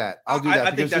 I'll do that. I'll do that.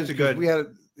 I think that's a good. We had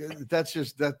that's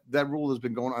just that rule has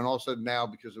been going on. Also now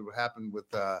because of what happened with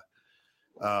the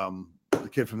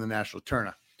kid from the National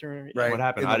Turner. Right. What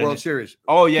happened? In the World Series.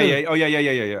 Oh yeah.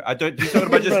 I thought you were talking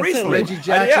about just recently. Reggie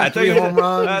Jackson, 3 home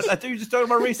runs. I thought you were just talking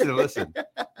about recently. Listen,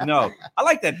 no, I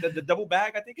like that the double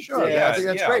bag. I think it's sure. I think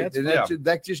that's great.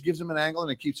 That just gives him an angle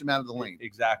and it keeps him out of the lane.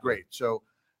 Exactly. Great. So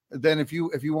then if you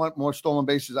want more stolen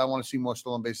bases, I want to see more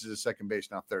stolen bases at second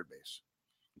base, not third base.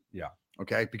 Yeah.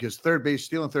 Okay. Because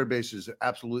stealing third base is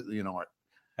absolutely an art.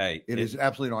 Hey, it is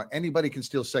absolutely not. Anybody can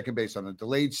steal second base on a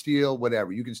delayed steal,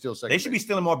 whatever. You can steal second. They should be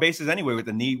stealing more bases anyway with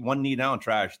the one knee down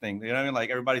trash thing. You know what I mean? Like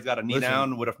everybody's got a knee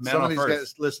down with a man on first.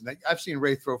 Guys, listen, I've seen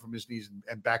Ray throw from his knees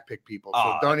and back pick people.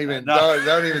 So don't even do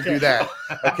that.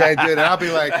 Okay, dude. And I'll be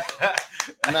like,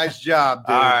 nice job,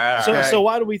 dude. All right. So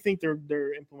why do we think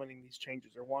they're implementing these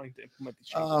changes or wanting to implement these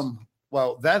changes?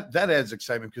 Well, that adds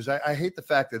excitement because I hate the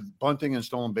fact that bunting and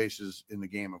stolen bases in the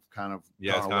game have kind of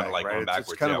it's kind of like going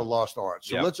backwards. It's kind of a lost art.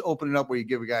 So let's open it up where you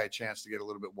give a guy a chance to get a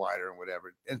little bit wider and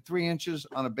whatever. And 3 inches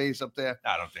on a base up there.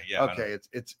 I don't think. Okay,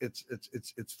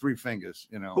 it's 3 fingers.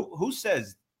 You know. Who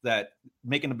says that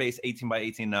making a base 18 by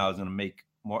 18 now is going to make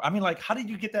more? I mean, like, how did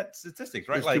you get that statistics?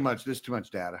 Right? There's too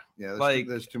much data. Yeah,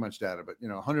 there's too much data. But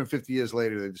 150 years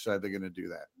later, they decide they're going to do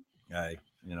that. Hey,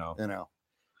 you know.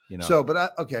 So,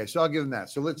 but so I'll give them that.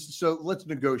 So let's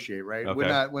negotiate, right? Okay.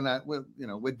 We're not,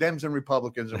 with Dems and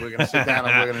Republicans, and we're going to sit down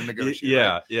and we're going to negotiate.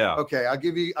 Yeah, right? Yeah. Okay, I'll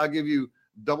give you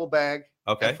double bag.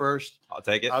 Okay. At first, I'll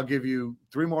take it. I'll give you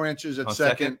 3 more inches at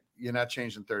second. You're not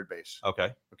changing third base.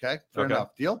 Okay. Fair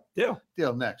enough. Deal.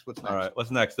 Next. What's next? All right. What's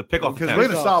next? The pickoff. Because we're going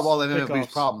to solve all of these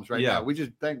problems right now. We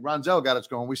just think Ronzel got us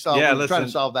going. We're trying to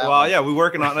solve that. Well, we're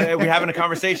working on it. We're having a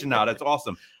conversation now. That's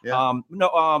awesome. Yeah.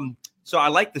 So I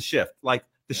like the shift. Like.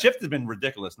 The shift has been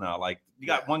ridiculous now. Like you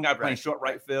got one guy playing short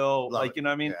right field. Like, you know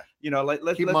what I mean? Yeah.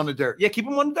 Let's keep him on the dirt. Yeah, keep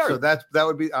him on the dirt. So that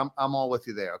would be I'm all with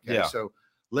you there. Okay. Yeah. So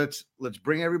let's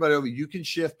bring everybody over. You can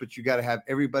shift, but you got to have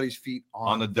everybody's feet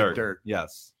on the dirt.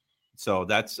 Yes. So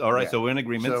that's all right. Yeah. So we're in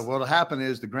agreement. So what'll happen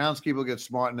is the groundskeeper will get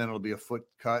smart, and then it'll be a foot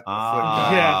cut.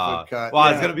 Foot cut. Well,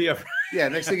 it's gonna be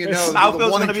next thing you know, it's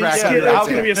going to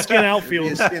be a skin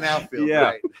outfield. Skin outfield.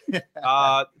 Yeah.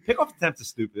 Right. Pickoff attempts are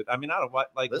stupid. I mean, I don't like.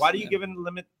 Listen, why do you give a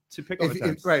limit to pickoff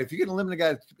attempts? If you get a limit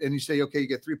guy and you say, okay, you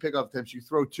get 3 pickoff attempts, you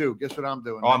throw 2. Guess what I'm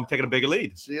doing? Oh, I'm taking a bigger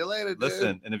lead. See you later, dude.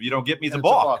 Listen, and if you don't get me, it's a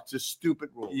balk. balk. It's a stupid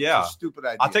rule. Yeah, it's a stupid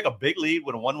idea. I'll take a big lead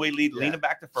with a one-way lead, leaning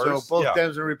back to first. So both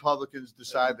Dems and Republicans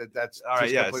decide that that's all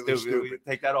right. Yeah, completely stupid.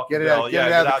 Take that off. Get it out of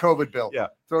the COVID bill. Yeah,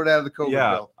 throw it out of the COVID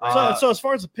bill. So as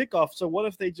far as a pickoff, so what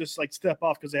if they just like step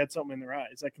off because they had something in their eye?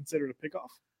 Is that considered a pickoff?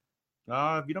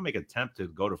 If you don't make an attempt to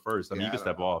go to first, I mean, you can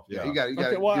step off. Yeah, you got.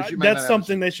 Okay, well, that's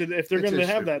something they should, if they're going to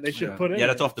have that, they should put in. Yeah,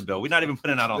 that's off the bill. We're not even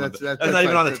putting that on the bill. That's not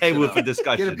even on the table for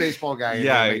discussion. Get a baseball guy in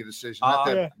there and make a decision.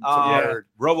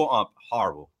 Robo-ump,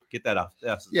 horrible. Get that off.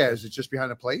 Yeah, is it just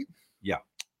behind the plate? Yeah.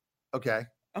 Okay.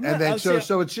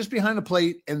 So it's just behind the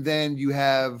plate, and then you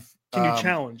have. Can you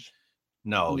challenge?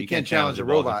 No, you can't challenge a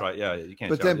robot. Right. Yeah, you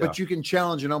can't. But you can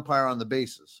challenge an umpire on the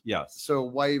bases. Yes. So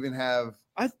why even have?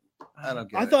 I don't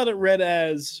get it. I thought it read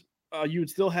as you would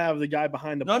still have the guy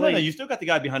behind the plate. No. You still got the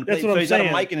guy behind the plate. That's what I'm he's saying.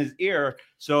 got a mic in his ear.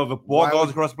 So if a ball goes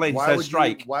across the plate, he says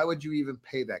strike. Why would you even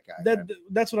pay that guy?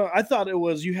 That's what I thought it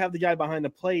was. You have the guy behind the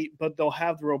plate, but they'll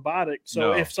have the robotic.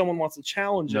 So if someone wants to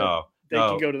challenge it, they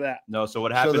can go to that. No. So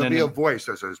what happened? So there'll be a voice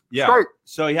that says, "Yeah."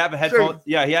 So you have a headphone.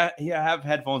 Yeah. He have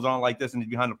headphones on like this, and he's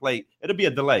behind the plate. It'll be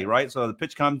a delay, right? So the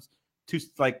pitch comes to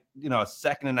a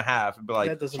second and a half. It'll be like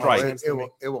that doesn't strike. make sense.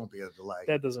 It won't be a delay.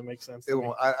 That doesn't make sense. It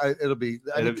won't. It'll be.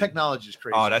 I mean, technology is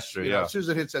crazy. Oh, that's true. Yeah. As soon as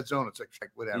it hits that zone, it's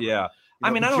like whatever. Yeah.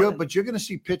 I mean, but you're going to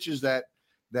see pitches that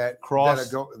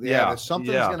cross. There's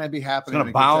something's going to be happening. It's going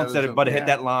to bounce but it hit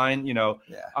that line. Yeah.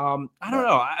 I don't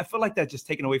know. I feel like that's just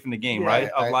taken away from the game, right?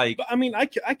 But I mean,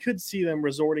 I could see them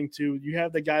resorting to you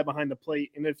have the guy behind the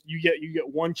plate, and if you get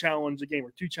one challenge a game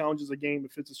or 2 challenges a game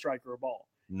if it's a strike or a ball.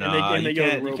 No,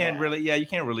 you can't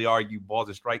really argue balls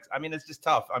or strikes. I mean, it's just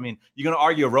tough. I mean, you're going to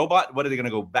argue a robot. What are they going to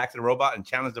go back to the robot and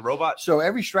challenge the robot? So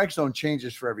every strike zone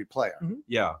changes for every player. Mm-hmm.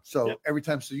 Yeah. So every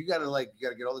time, so you got to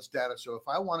get all this data. So if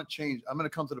I want to change, I'm going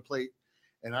to come to the plate,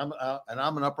 and I'm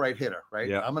an upright hitter, right?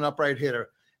 Yeah. I'm an upright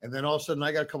hitter, and then all of a sudden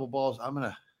I got a couple balls. I'm going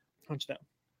to punch down.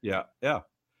 Yeah.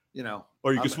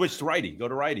 Or you can switch to righty, go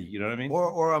to righty. You know what I mean?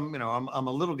 Or I'm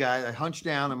a little guy. I hunch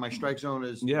down, and my strike zone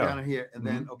is down in here, and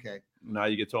then now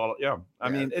you get to all. Yeah, I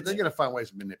mean, they're gonna find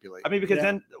ways to manipulate. I mean, because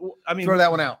then throw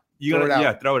that one out. Throw it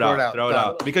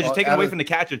out because you're taking away from the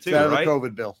catcher too, right? The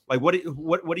COVID bill. Like what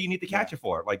do you need the catcher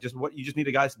for? Like you just need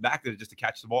a guy back there just to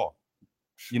catch the ball.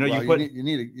 You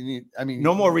need. I mean,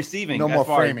 no more receiving, no more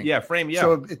framing. Frame. Yeah.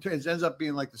 So it ends up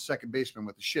being like the second baseman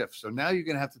with the shift. So now you're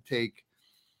gonna have to take.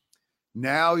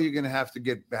 Now you're going to have to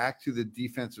get back to the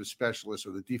defensive specialist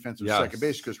or the defensive second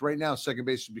base, because right now second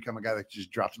base has become a guy that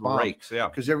just drops bombs.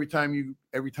 Because every time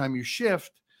you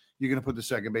shift, you're going to put the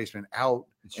second baseman out,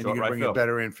 and you're going to bring a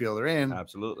better infielder in.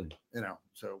 Absolutely.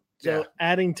 So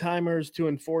adding timers to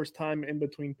enforce time in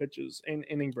between pitches and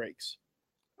inning breaks.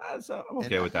 I'm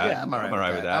okay with that. Yeah, I'm all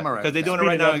right with that. Because they're doing it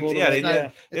right now.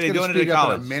 They're doing it in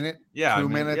college. A minute, 2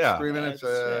 minutes, 3 minutes.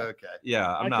 Okay.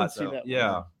 Yeah, I'm not.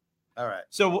 Yeah. All right.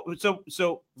 So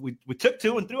we took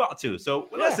 2 and threw out 2. So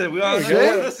listen, we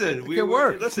can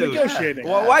work. Listen, negotiating.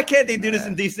 Well, why can't they do this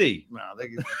in DC? No, they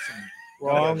get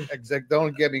wrong.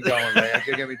 Don't get me going, man. I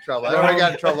can get me in trouble. I already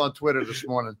got in trouble on Twitter this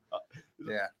morning.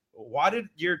 Yeah. Why did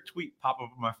your tweet pop up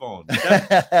on my phone?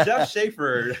 Jeff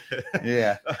Schaefer.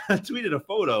 Tweeted a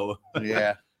photo.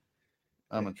 Yeah.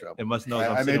 I'm in trouble. It must know.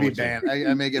 I may be banned.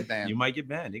 I may get banned. You might get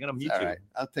banned. They're gonna mute you. Right.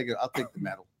 I'll take the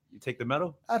medal. You take the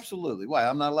medal? Absolutely. Why?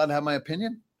 I'm not allowed to have my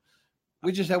opinion?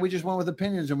 We just went with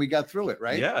opinions and we got through it,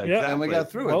 right? Yeah, exactly. And we got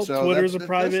through it. So Twitter's a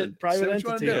private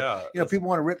entity. Yeah. People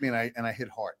want to rip me and I hit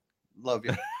heart. Love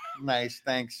you. Nice.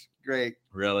 Thanks. Great.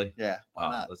 Really? Yeah. Why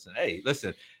not? Listen.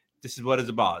 This is what it's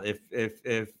about. If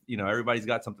everybody's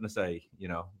got something to say,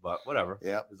 but whatever.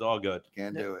 Yeah. It's all good.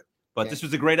 Can't do it. But this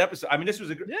was a great episode. I mean, this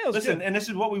was a great listen, and this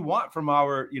is what we want from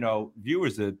our,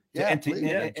 viewers to jump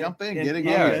in, get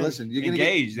engaged. Listen, you're gonna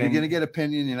engaged. You're gonna get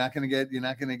opinion. You're not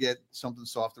gonna get something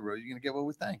soft the road. You're gonna get what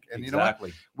we think. And you know what?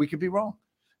 We could be wrong.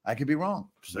 I could be wrong.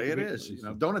 Say it is.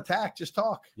 Don't attack. Just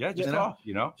talk. Yeah, just talk.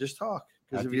 Just talk.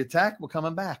 Because if you attack, we're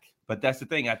coming back. But that's the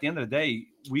thing. At the end of the day,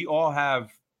 we all have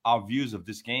our views of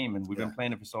this game, and we've been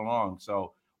playing it for so long.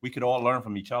 So we could all learn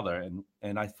from each other.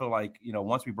 And I feel like,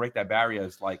 once we break that barrier,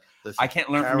 it's like, I can't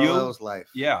learn from you. Life.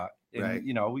 Yeah. And,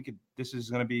 this is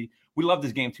going to be, we love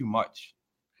this game too much.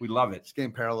 We love it. This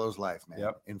game parallels life, man.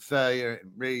 Yep. In failure,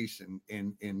 in race, and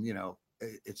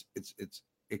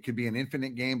it could be an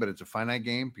infinite game, but it's a finite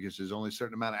game because there's only a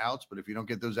certain amount of outs. But if you don't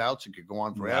get those outs, it could go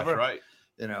on forever. That's right.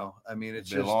 I mean,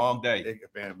 it's been a long day.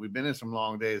 Man, we've been in some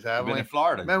long days, haven't we? Been in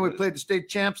Florida. Man, we played the state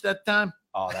champs that time.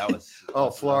 Oh, that was.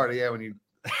 Florida. Yeah, when you.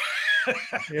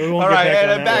 All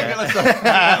right,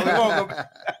 back. We won't go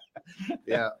back.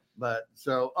 Yeah. But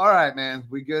so, all right, man.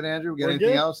 We good, Andrew? We got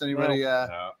anything else? Anybody?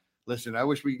 No. Listen, I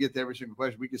wish we could get to every single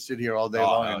question. We could sit here all day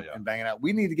long and bang it out.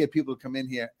 We need to get people to come in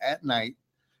here at night,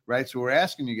 right? So we're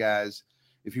asking you guys,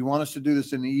 if you want us to do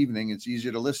this in the evening, it's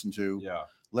easier to listen to. Yeah.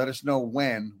 Let us know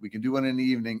when. We can do it in the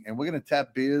evening, and we're going to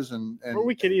tap beers and or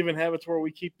we could even have it to where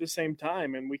we keep the same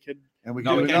time, and we could. And we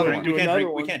no, do we another can't one.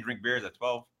 drink. We can't drink beers at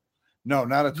 12. No,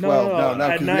 not at 12. No,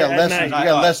 because we night, got lessons. We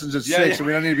got lessons at 6, yeah. so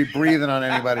we don't need to be breathing on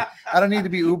anybody. I don't need to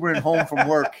be Ubering home from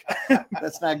work.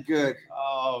 That's not good.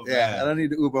 Oh, yeah, man. I don't need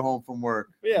to Uber home from work.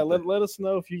 But yeah, let us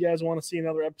know if you guys want to see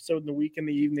another episode in the week, in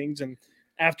the evenings, and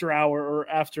after hour or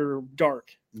after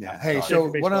dark. Yeah. Hey, so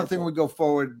one other thing we go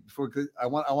forward for. I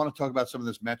want to talk about some of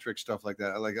this metric stuff like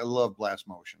that. I love Blast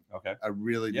Motion. Okay. I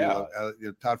really do.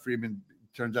 Yeah. Todd Friedman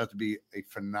turns out to be a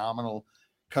phenomenal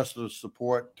customer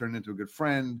support. Turned into a good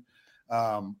friend.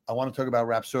 I want to talk about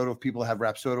Rapsodo. If people have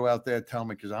Rapsodo out there, tell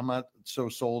me, because I'm not so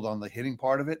sold on the hitting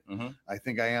part of it. Mm-hmm. I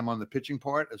think I am on the pitching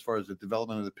part as far as the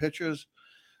development of the pitchers.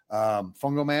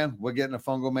 Fungo Man, we're getting a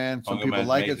Fungo Man. Some people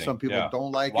like it, some people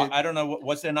don't like it. I don't know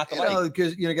what's there not to like.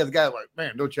 Because you got the guy like,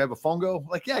 man, don't you have a Fungo?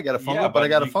 Like, yeah, I got a Fungo, but I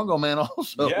got a Fungo Man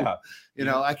also.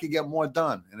 Yeah, I could get more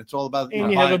done, and it's all about.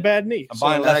 And you have a bad knee. I'm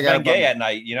buying less Bengay at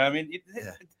night. You know what I mean?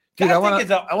 Dude, I want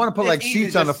to put like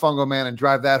seats on the Fungo Man and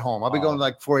drive that home. I'll be going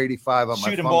like 485 on my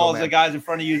shooting Fungo balls. Man. The guys in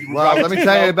front of you. Well, let me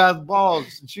tell you about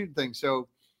balls and shooting things. So,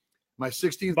 my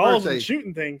 16th balls birthday. And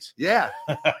shooting things. Yeah,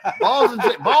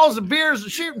 balls and beers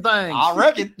and shooting things. I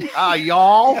reckon.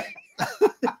 Y'all.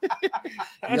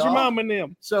 How's your mom and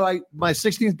them? So my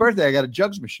 16th birthday, I got a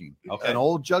jugs machine. Okay. An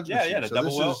old jugs machine. The so double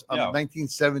this wheel. is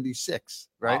 1976,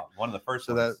 right? Wow, one of the first.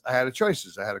 So ones. that I had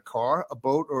choices. I had a car, a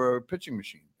boat, or a pitching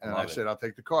machine. And I said, I'll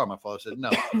take the car. My father said, no.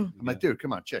 I'm like, dude,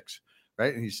 come on, chicks.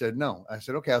 Right. And he said, no. I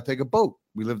said, okay, I'll take a boat.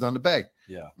 We lived on the bay.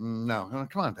 Yeah. No.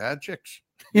 Come on, Dad, chicks.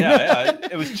 Yeah.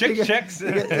 It was chicks. Chicks.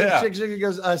 He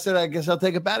goes, I said, I guess I'll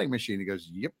take a batting machine. He goes,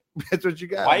 yep, that's what you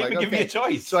got. Why even give me a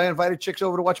choice? So I invited chicks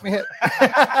over to watch me hit.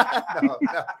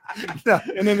 no.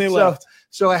 And then they left.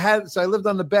 So I lived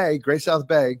on the bay, Great South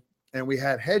Bay, and we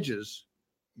had hedges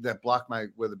that blocked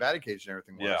where the batting cage and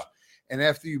everything was. Yeah. And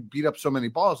after you beat up so many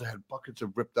balls, I had buckets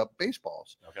of ripped up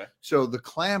baseballs. Okay. So the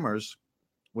clammers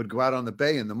would go out on the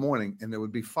bay in the morning, and there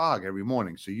would be fog every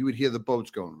morning. So you would hear the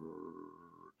boats going,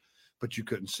 but you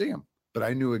couldn't see them. But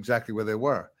I knew exactly where they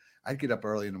were. I'd get up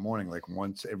early in the morning, like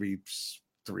once every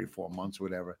 3 or 4 months,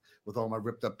 whatever, with all my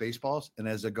ripped up baseballs. And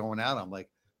as they're going out, I'm like,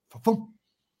 fa-boom,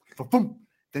 fa-boom.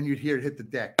 Then you'd hear it hit the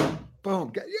deck.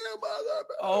 Boom.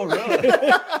 Oh, really?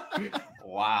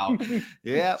 Wow.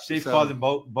 Yeah. She's causing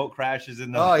boat crashes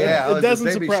in the. Oh, yeah. It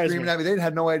doesn't surprise me. At me. They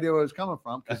had no idea where it was coming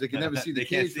from because they could never see the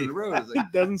cage from the road.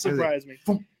 It doesn't surprise me.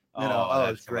 Boom, it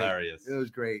was great. Hilarious. It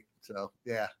was great. So,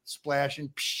 yeah. Splashing.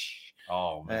 Psh.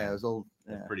 Oh, man. Yeah, it was old.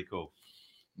 That's pretty cool.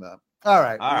 All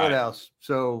right. What else?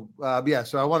 So,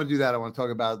 so I want to do that. I want to talk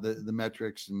about the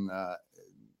metrics and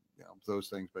those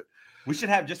things. But we should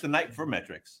have just a night for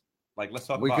metrics. Like, let's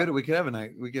talk. We could have a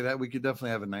night. We could definitely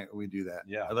have a night where we do that.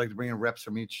 Yeah. I'd like to bring in reps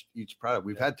from each product.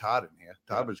 We've had Todd in here.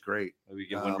 Todd was great. We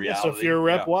give one reality. So if you're a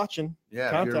rep watching,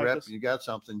 if you're a rep, you got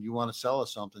something, you want to sell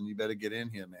us something, you better get in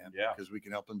here, man. Yeah. Because we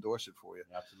can help endorse it for you.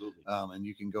 Absolutely. And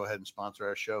you can go ahead and sponsor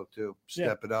our show too.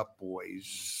 Step it up,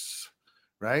 boys.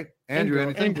 Right? Andrew,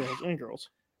 anything? And girls.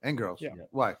 Yeah.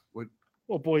 Why?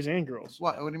 Well, boys and girls.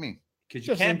 What do you mean? Because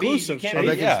you can't be.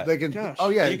 They can. Oh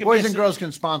yeah, boys and girls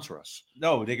can sponsor us.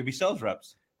 No, they can be sales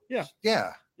reps. Yeah.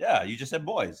 You just said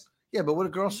boys. Yeah, but what are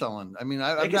girls selling? I mean,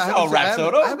 I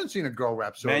haven't seen a girl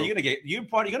rap soda. Man, you're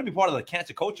gonna be part of the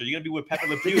cancer culture. You're gonna be with Pepe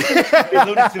Le Pew,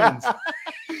 Looney Tunes.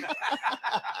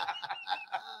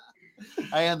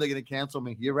 I am. They're gonna cancel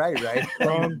me. You're right.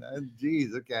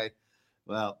 Jeez. Okay.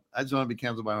 Well, I just want to be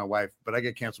canceled by my wife, but I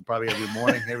get canceled probably every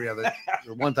morning, every other.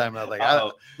 One time I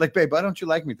was like, babe, why don't you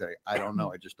like me today? I don't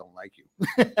know. I just don't like you.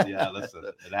 Yeah, listen.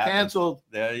 Canceled.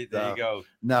 There you go.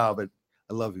 No, but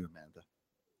I love you, Amanda,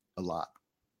 a lot.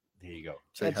 There you go.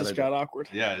 That just got awkward.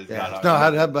 Yeah, it got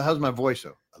awkward. No, how's my voice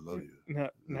though? I love you.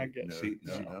 Not good.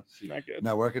 Not good.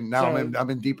 Not working. Now I'm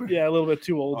in deeper. Yeah, a little bit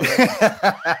too old.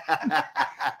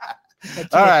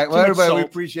 All right. Well, everybody, we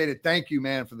appreciate it. Thank you,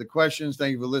 man, for the questions.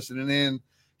 Thank you for listening in.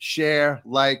 Share,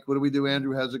 like. What do we do,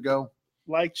 Andrew? How's it go?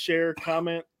 Like, share,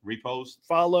 comment, repost,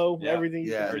 follow, everything.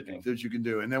 Yeah, everything that you can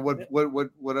do. And then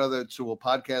what other? So we'll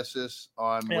podcast this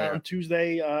on where? On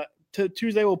Tuesday.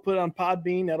 Tuesday we'll put it on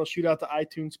Podbean. That'll shoot out to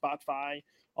iTunes, Spotify,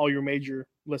 all your major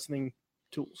listening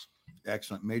tools.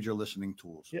 Excellent. Major listening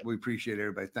tools. Yep. We appreciate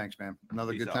everybody. Thanks, man.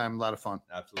 Another good time. A lot of fun.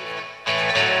 Absolutely.